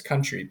succeed in this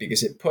country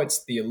because it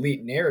puts the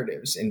elite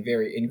narratives in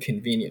very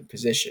inconvenient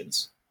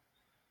positions.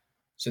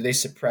 So they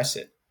suppress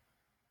it.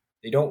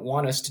 They don't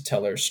want us to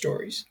tell our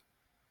stories.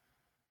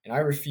 And I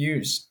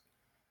refuse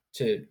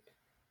to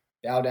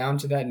bow down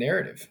to that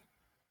narrative.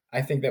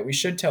 I think that we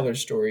should tell our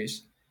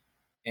stories.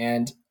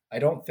 And I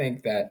don't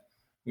think that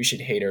we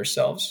should hate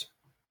ourselves.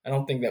 I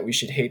don't think that we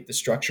should hate the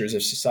structures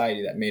of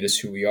society that made us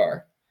who we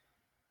are.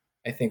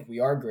 I think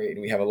we are great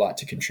and we have a lot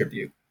to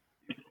contribute.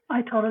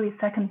 I totally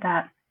second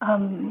that.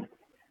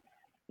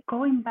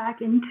 Going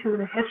back into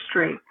the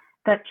history,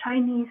 that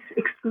Chinese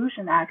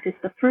Exclusion Act is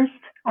the first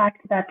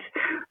act that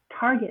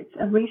targets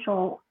a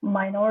racial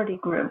minority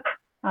group.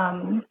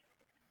 And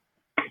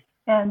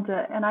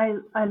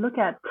I look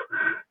at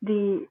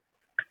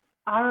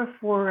our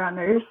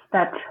forerunners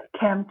that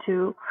came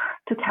to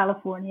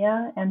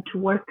California and to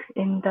work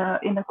in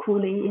the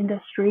coolie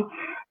industry,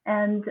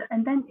 and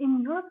then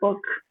in your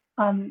book,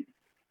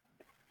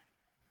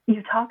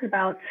 you talk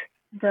about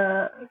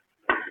the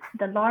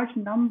large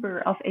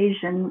number of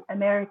Asian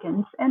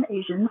Americans and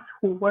Asians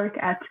who work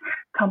at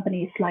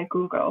companies like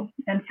Google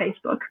and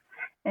Facebook,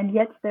 and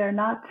yet they're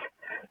not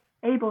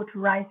able to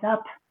rise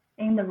up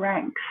in the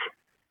ranks,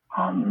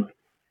 and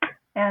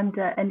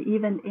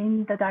even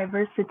in the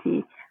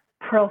diversity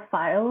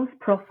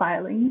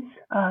profilings,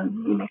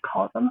 you may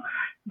call them,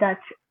 that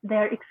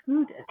they're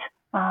excluded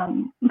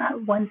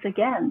once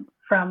again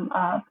from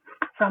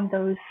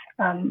those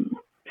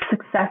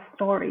success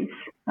stories,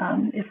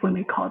 if we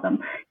may call them.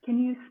 Can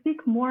you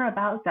speak more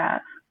about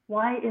that?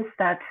 Why is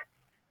that,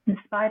 in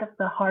spite of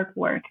the hard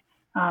work,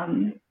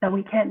 that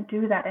we can't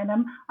do that? And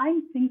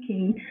I'm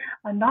thinking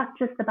not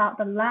just about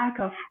the lack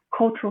of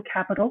cultural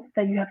capital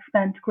that you have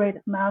spent great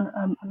amount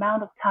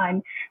of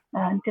time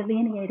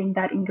delineating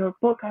that in your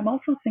book. I'm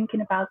also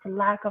thinking about the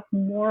lack of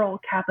moral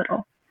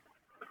capital.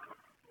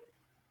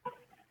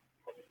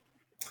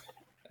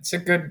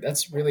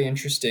 That's really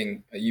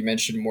interesting. You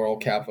mentioned moral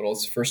capital.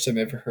 It's the first time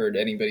I've ever heard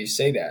anybody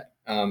say that.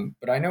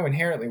 But I know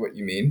inherently what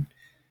you mean.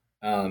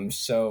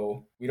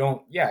 So we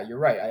don't, yeah, you're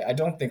right. I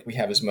don't think we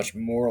have as much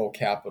moral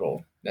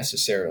capital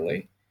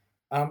necessarily.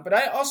 But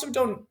I also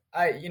don't,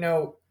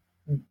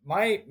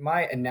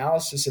 my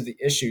analysis of the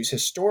issues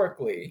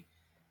historically,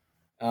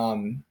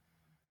 in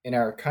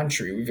our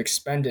country, we've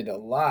expended a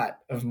lot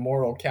of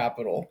moral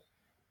capital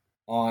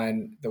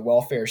on the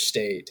welfare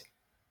state,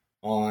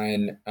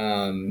 on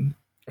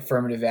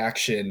affirmative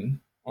action,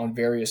 on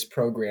various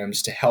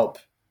programs to help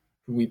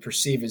who we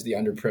perceive as the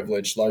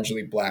underprivileged,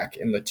 largely Black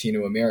and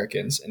Latino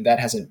Americans. And that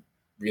hasn't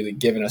really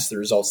given us the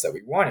results that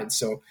we wanted.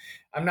 So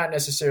I'm not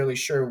necessarily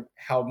sure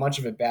how much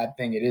of a bad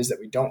thing it is that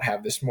we don't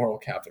have this moral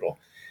capital.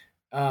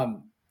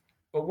 But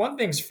one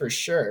thing's for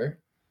sure,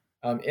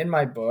 in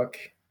my book,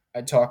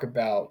 I talk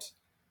about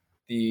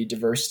the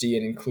diversity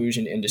and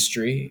inclusion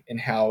industry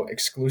and how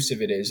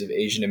exclusive it is of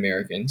Asian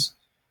Americans.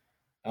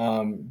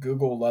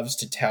 Google loves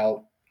to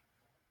tout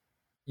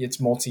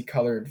its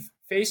multicolored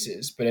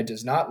faces, but it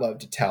does not love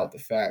to tout the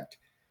fact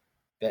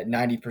that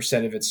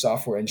 90% of its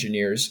software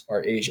engineers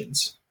are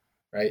Asians,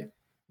 right?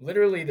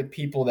 Literally the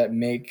people that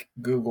make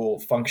Google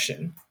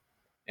function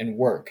and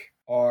work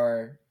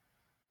are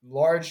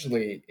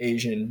largely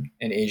Asian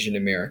and Asian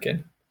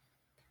American.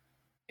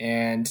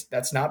 And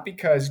that's not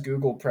because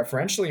Google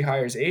preferentially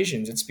hires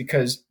Asians. It's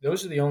because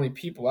those are the only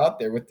people out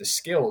there with the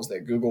skills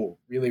that Google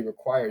really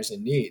requires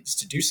and needs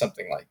to do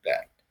something like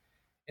that.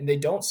 And they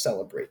don't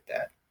celebrate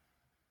that.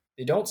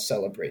 They don't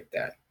celebrate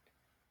that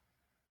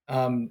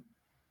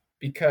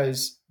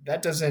because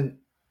that doesn't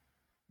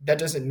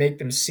make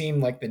them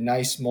seem like the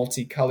nice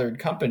multicolored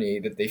company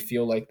that they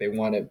feel like they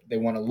want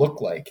to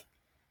look like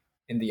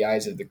in the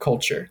eyes of the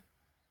culture.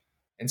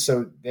 And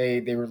so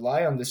they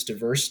rely on this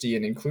diversity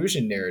and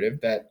inclusion narrative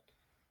that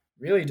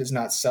really does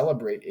not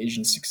celebrate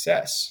Asian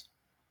success.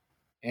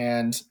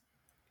 And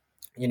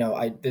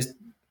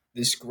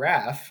this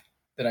graph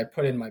that I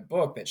put in my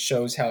book that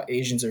shows how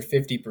Asians are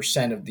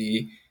 50% of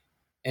the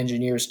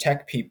engineers,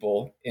 tech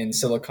people in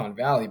Silicon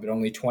Valley, but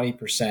only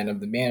 20% of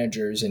the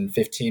managers and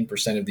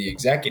 15% of the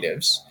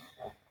executives.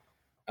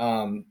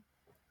 That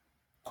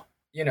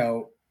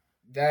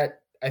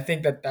I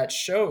think that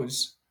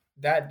shows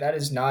that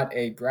is not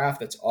a graph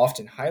that's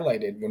often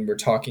highlighted when we're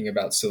talking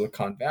about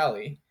Silicon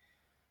Valley,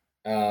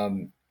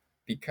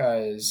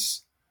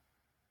 because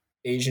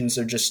Asians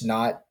are just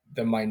not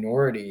the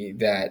minority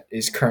that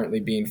is currently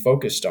being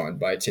focused on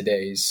by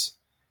today's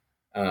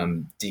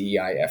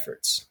DEI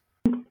efforts.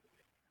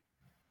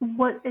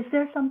 What is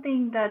there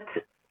something that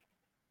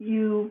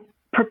you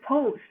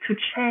propose to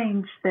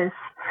change this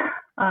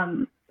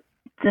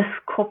this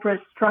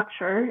corporate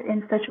structure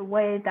in such a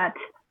way that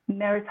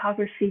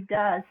meritocracy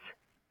does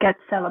get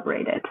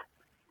celebrated?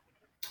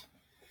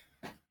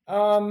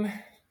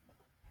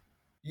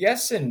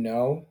 Yes and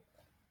no.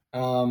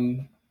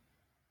 I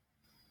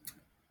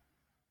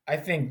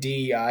think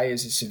DEI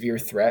is a severe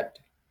threat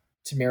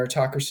to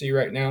meritocracy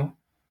right now.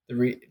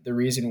 The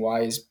reason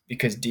why is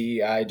because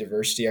DEI,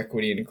 diversity,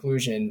 equity, and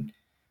inclusion,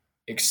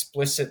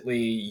 explicitly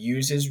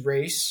uses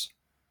race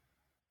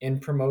in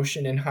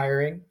promotion and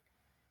hiring,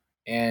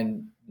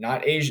 and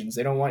not Asians.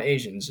 They don't want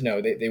Asians. No,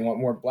 they want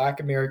more Black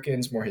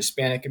Americans, more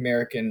Hispanic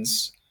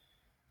Americans,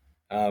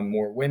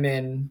 more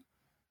women.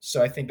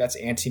 So I think that's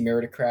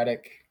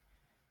anti-meritocratic.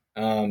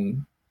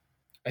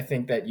 I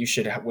think that you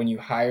should, when you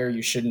hire,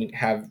 you shouldn't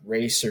have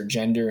race or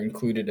gender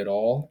included at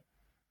all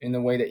in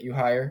the way that you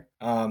hire.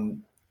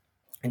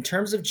 In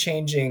terms of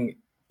changing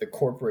the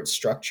corporate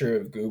structure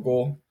of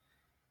Google,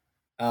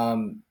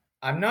 I'm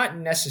not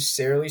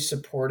necessarily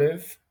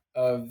supportive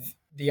of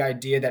the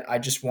idea that I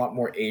just want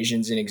more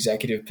Asians in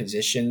executive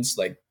positions,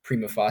 like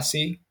prima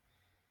facie.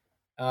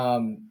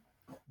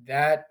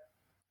 That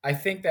I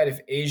think that if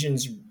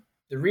Asians,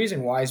 the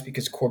reason why is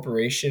because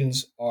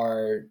corporations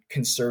are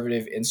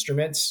conservative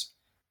instruments,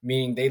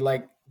 meaning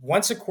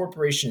once a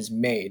corporation is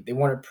made, they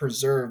want to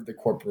preserve the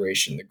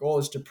corporation. The goal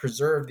is to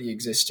preserve the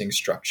existing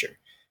structure.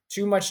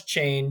 Too much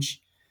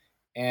change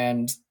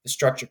and the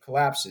structure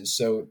collapses.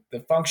 So the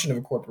function of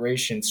a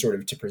corporation is sort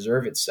of to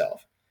preserve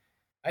itself.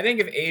 I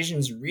think if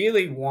Asians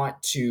really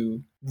want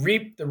to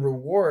reap the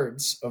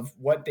rewards of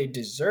what they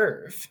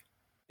deserve,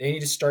 they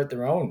need to start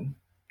their own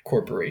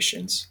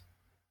corporations.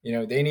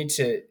 They need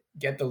to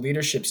get the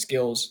leadership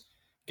skills,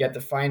 get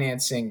the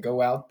financing,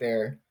 go out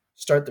there,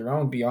 start their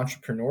own, be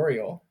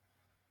entrepreneurial,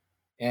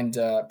 and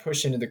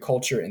push into the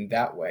culture in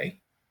that way.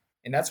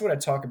 And that's what I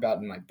talk about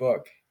in my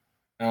book.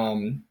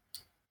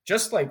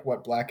 Just like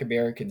what Black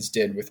Americans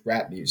did with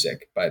rap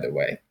music, by the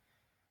way,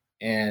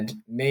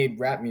 and made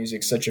rap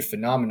music such a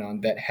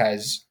phenomenon that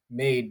has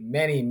made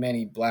many,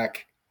 many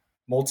Black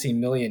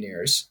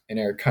multimillionaires in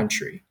our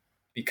country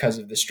because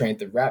of the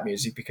strength of rap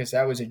music, because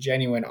that was a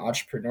genuine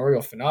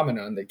entrepreneurial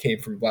phenomenon that came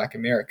from Black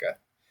America.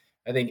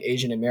 I think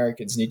Asian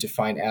Americans need to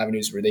find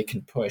avenues where they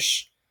can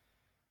push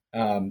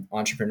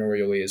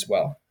entrepreneurially as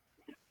well.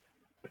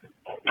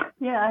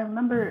 Yeah, I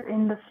remember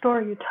in the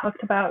story you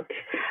talked about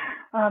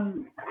a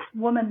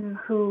woman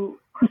who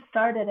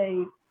started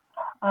a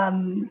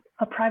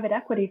private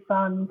equity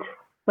fund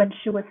when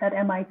she was at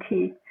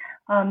MIT.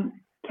 Can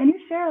you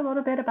share a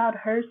little bit about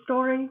her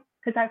story?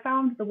 Because I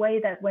found the way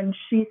that when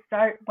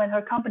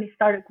her company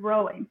started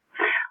growing,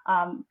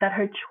 that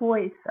her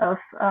choice of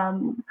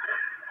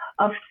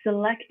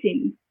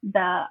selecting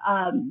the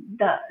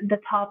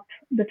top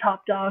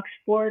dogs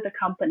for the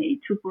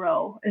company to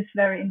grow is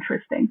very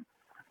interesting.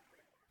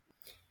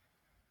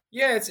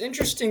 Yeah, it's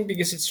interesting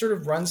because it sort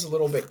of runs a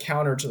little bit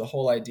counter to the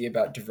whole idea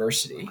about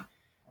diversity.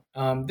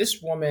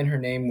 This woman, her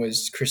name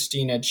was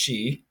Christina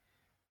Chi,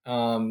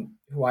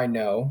 who I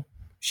know.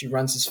 She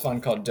runs this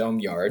fund called Dome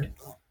Yard.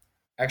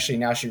 Actually,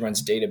 now she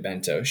runs Data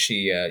Bento.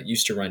 She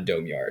used to run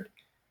Dome Yard.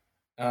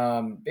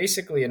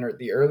 Basically, in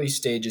the early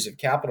stages of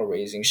capital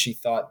raising, she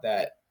thought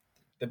that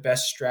the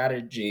best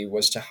strategy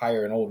was to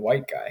hire an old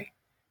white guy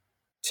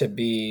to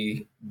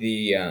be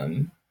the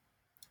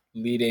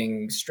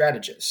leading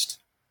strategist.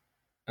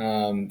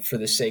 For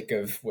the sake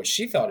of what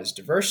she thought is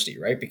diversity,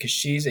 right? Because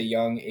she's a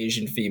young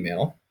Asian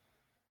female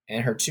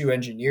and her two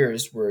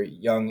engineers were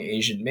young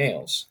Asian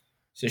males.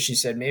 So she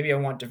said, maybe I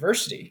want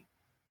diversity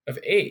of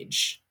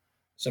age.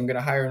 So I'm going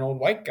to hire an old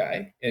white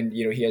guy and,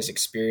 he has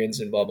experience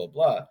and blah, blah,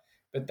 blah.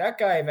 But that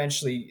guy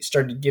eventually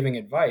started giving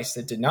advice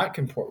that did not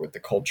comport with the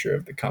culture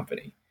of the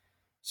company.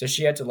 So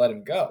she had to let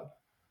him go.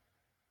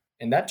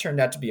 And that turned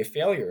out to be a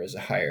failure as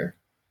a hire.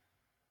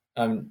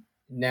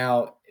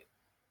 Now,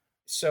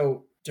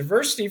 so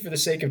diversity for the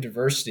sake of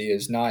diversity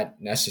is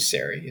not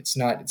necessary. It's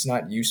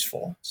not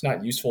useful. It's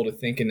not useful to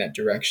think in that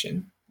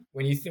direction.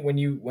 When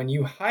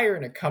you hire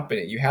in a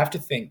company, you have to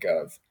think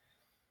of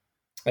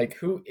like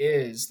who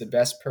is the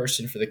best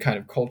person for the kind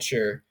of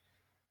culture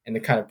and the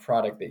kind of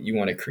product that you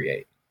want to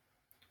create.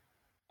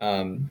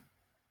 But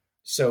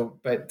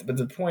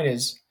the point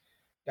is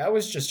that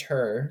was just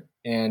her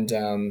and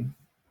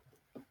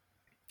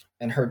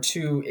her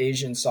two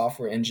Asian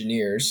software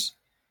engineers,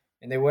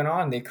 and they went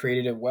on. They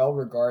created a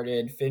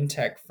well-regarded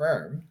fintech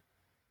firm,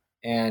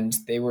 and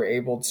they were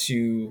able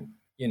to,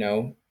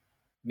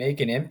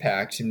 make an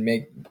impact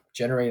and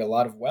generate a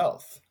lot of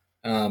wealth.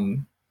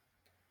 And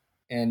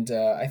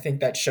I think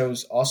that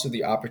shows also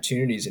the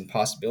opportunities and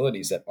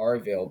possibilities that are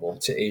available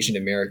to Asian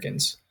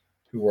Americans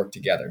who work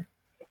together.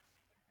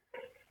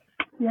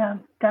 Yeah,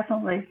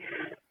 definitely.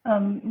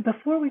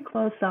 Before we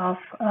close off,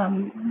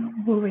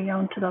 moving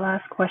on to the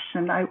last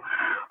question, I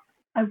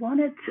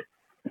wanted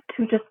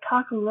to just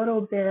talk a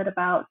little bit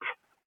about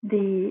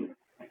the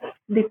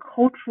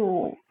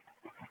cultural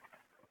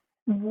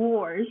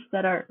wars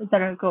that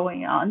are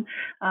going on.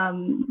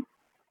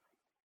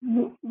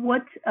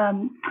 What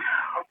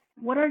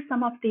are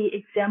some of the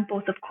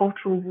examples of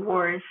cultural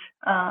wars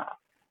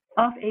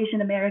of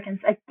Asian Americans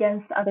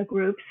against other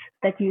groups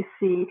that you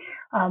see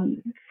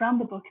from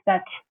the book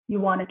that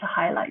you wanted to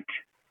highlight?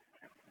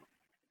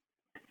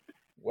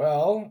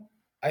 Well,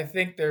 I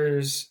think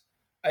there's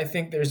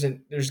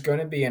going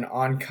to be an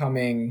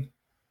oncoming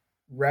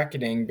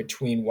reckoning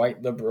between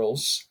white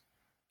liberals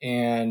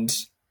and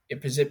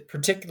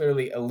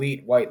particularly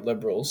elite white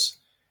liberals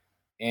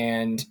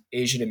and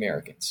Asian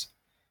Americans.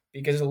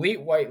 Because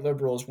elite white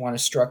liberals want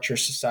to structure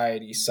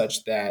society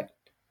such that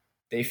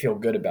they feel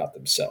good about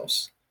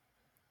themselves,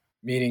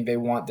 meaning they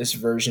want this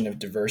version of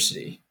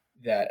diversity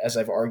that, as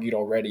I've argued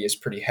already, is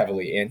pretty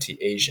heavily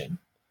anti-Asian.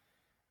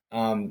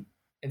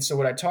 And so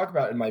what I talk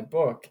about in my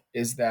book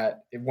is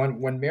that when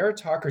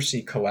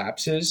meritocracy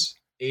collapses,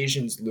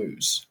 Asians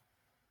lose.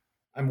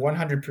 I'm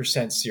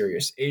 100%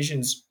 serious.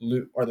 Asians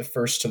are the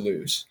first to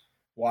lose.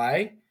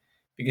 Why?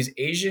 Because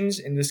Asians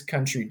in this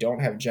country don't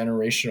have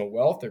generational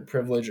wealth or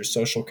privilege or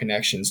social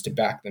connections to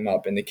back them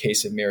up in the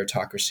case of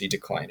meritocracy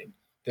declining.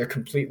 They're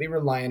completely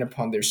reliant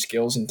upon their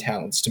skills and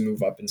talents to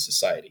move up in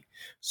society.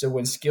 So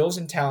when skills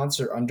and talents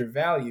are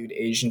undervalued,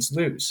 Asians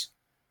lose.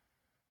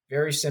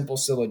 Very simple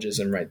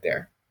syllogism right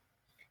there.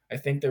 I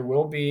think there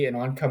will be an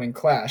oncoming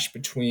clash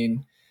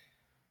between,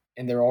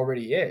 and there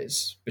already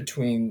is,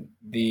 between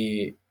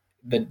the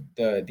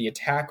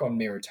attack on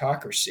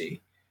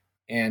meritocracy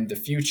and the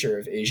future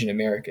of Asian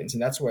Americans.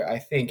 And that's why I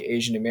think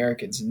Asian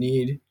Americans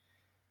need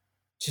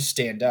to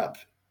stand up.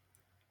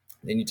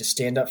 They need to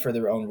stand up for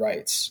their own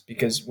rights,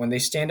 because when they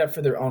stand up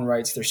for their own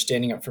rights, they're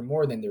standing up for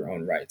more than their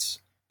own rights.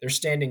 They're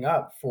standing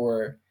up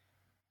for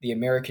the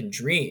American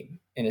dream,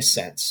 in a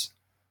sense,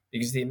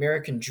 because the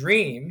American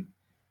dream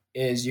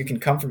is you can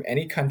come from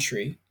any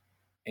country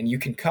and you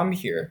can come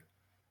here,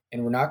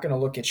 and we're not going to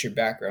look at your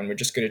background. We're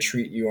just going to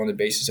treat you on the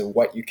basis of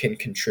what you can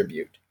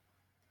contribute.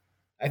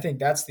 I think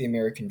that's the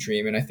American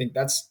dream, and I think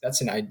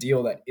that's an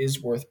ideal that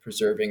is worth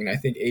preserving, and I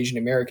think Asian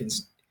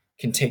Americans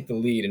can take the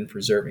lead in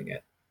preserving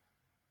it.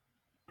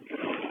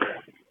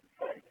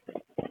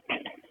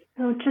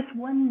 So just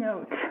one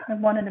note I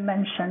wanted to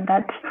mention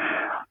that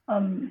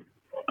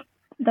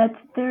that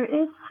there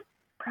is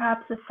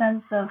perhaps a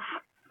sense of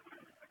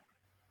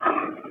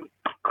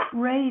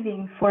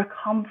craving for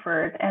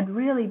comfort and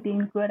really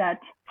being good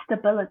at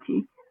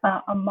stability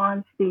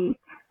amongst the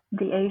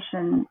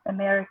Asian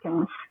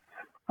Americans.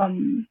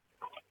 Do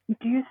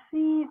you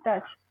see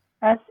that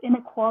as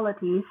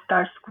inequality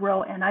starts to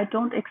grow, and I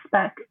don't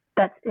expect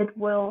that it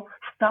will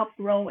stop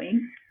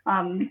growing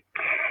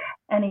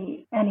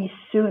any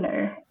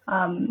sooner,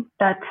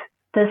 that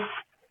this,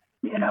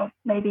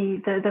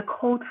 maybe the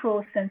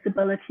cultural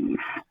sensibilities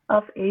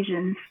of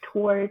Asians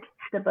toward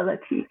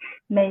stability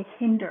may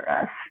hinder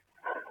us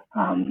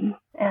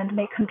and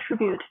may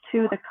contribute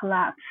to the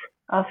collapse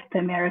of the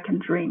American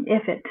dream.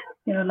 If it,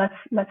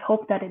 let's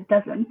hope that it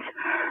doesn't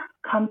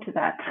come to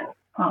that.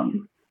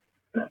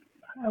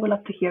 I would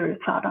love to hear your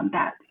thought on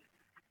that.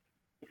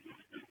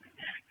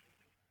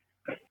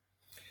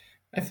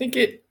 I think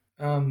it.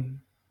 I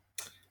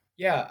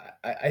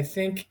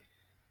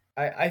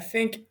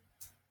think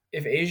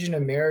if Asian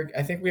American,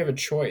 I think we have a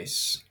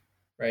choice,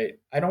 right?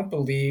 I don't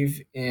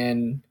believe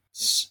in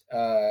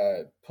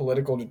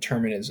political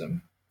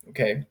determinism.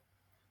 Okay.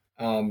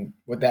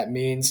 What that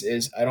means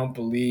is I don't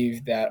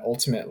believe that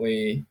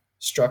ultimately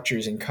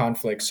structures and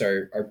conflicts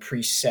are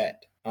preset.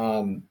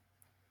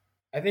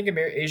 I think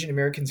Asian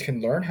Americans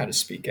can learn how to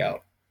speak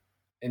out,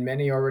 and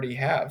many already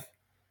have.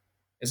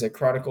 As I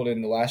chronicled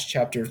in the last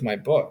chapter of my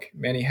book,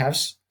 many have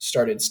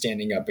started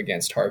standing up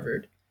against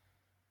Harvard,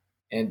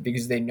 and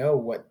because they know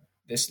what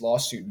this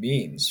lawsuit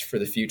means for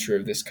the future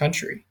of this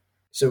country.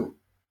 So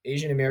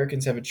Asian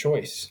Americans have a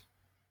choice,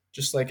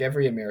 just like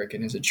every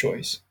American has a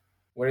choice.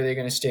 What are they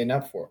going to stand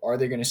up for? Are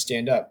they going to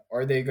stand up?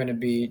 Are they going to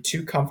be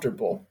too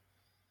comfortable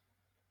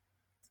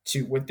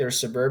with their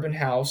suburban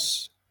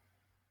house,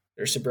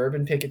 their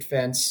suburban picket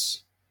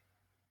fence,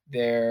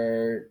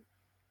 their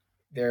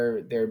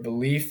their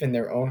belief in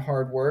their own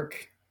hard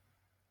work?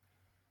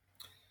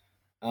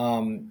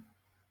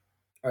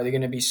 Are they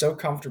going to be so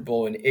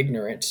comfortable and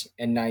ignorant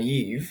and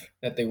naive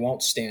that they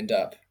won't stand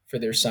up for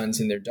their sons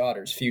and their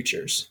daughters'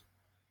 futures?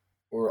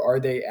 Or are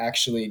they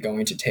actually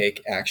going to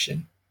take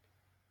action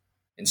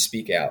and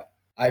speak out?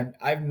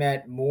 I've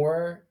met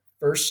more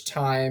first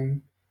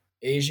time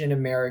Asian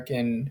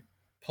American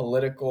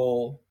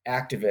political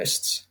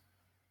activists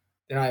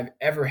than I've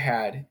ever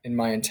had in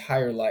my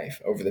entire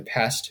life over the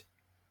past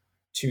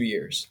 2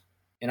 years.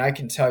 And I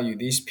can tell you,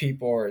 these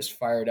people are as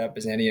fired up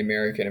as any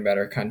American about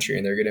our country,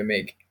 and they're going to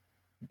make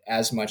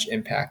as much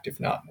impact, if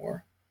not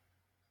more.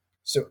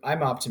 So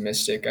I'm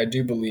optimistic. I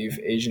do believe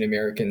Asian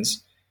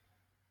Americans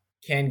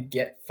can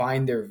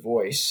find their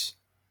voice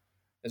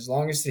as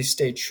long as they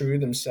stay true to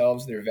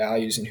themselves, their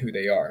values, and who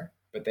they are.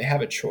 But they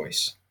have a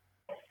choice.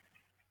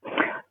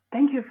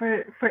 Thank you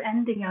for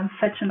ending on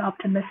such an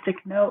optimistic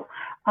note.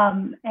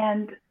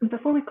 And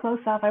before we close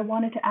off, I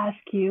wanted to ask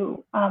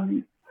you,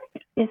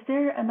 is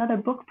there another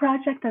book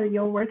project that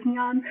you're working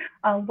on?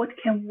 What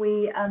can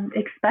we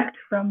expect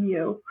from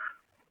you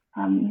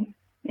in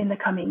the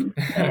coming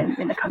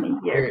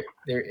years?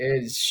 There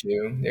is,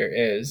 Shu. There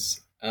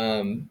is.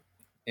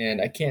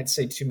 And I can't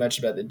say too much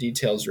about the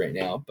details right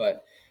now,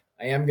 but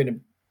I am going to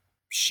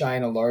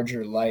shine a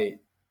larger light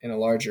and a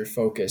larger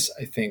focus,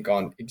 I think,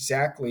 on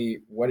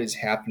exactly what is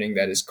happening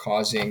that is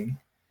causing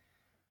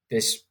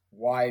this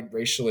wide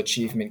racial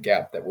achievement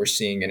gap that we're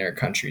seeing in our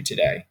country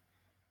today.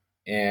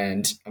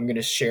 And I'm going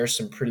to share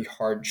some pretty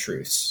hard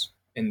truths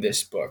in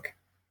this book,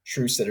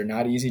 truths that are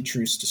not easy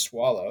truths to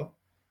swallow,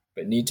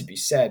 but need to be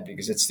said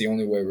because it's the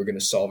only way we're going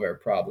to solve our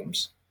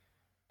problems.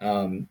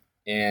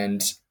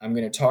 And I'm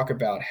going to talk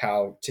about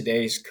how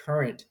today's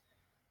current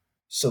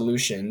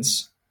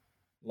solutions,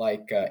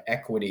 like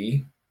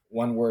equity,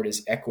 one word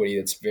is equity,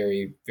 that's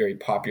very, very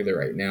popular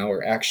right now,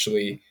 are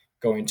actually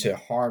going to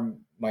harm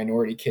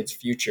minority kids'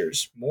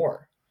 futures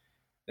more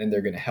than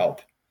they're going to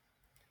help.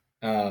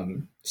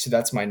 So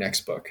that's my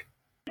next book.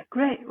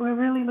 Great. We're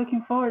really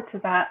looking forward to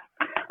that.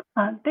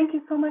 Thank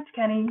you so much,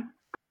 Kenny.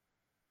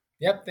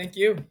 Yep. Thank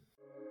you.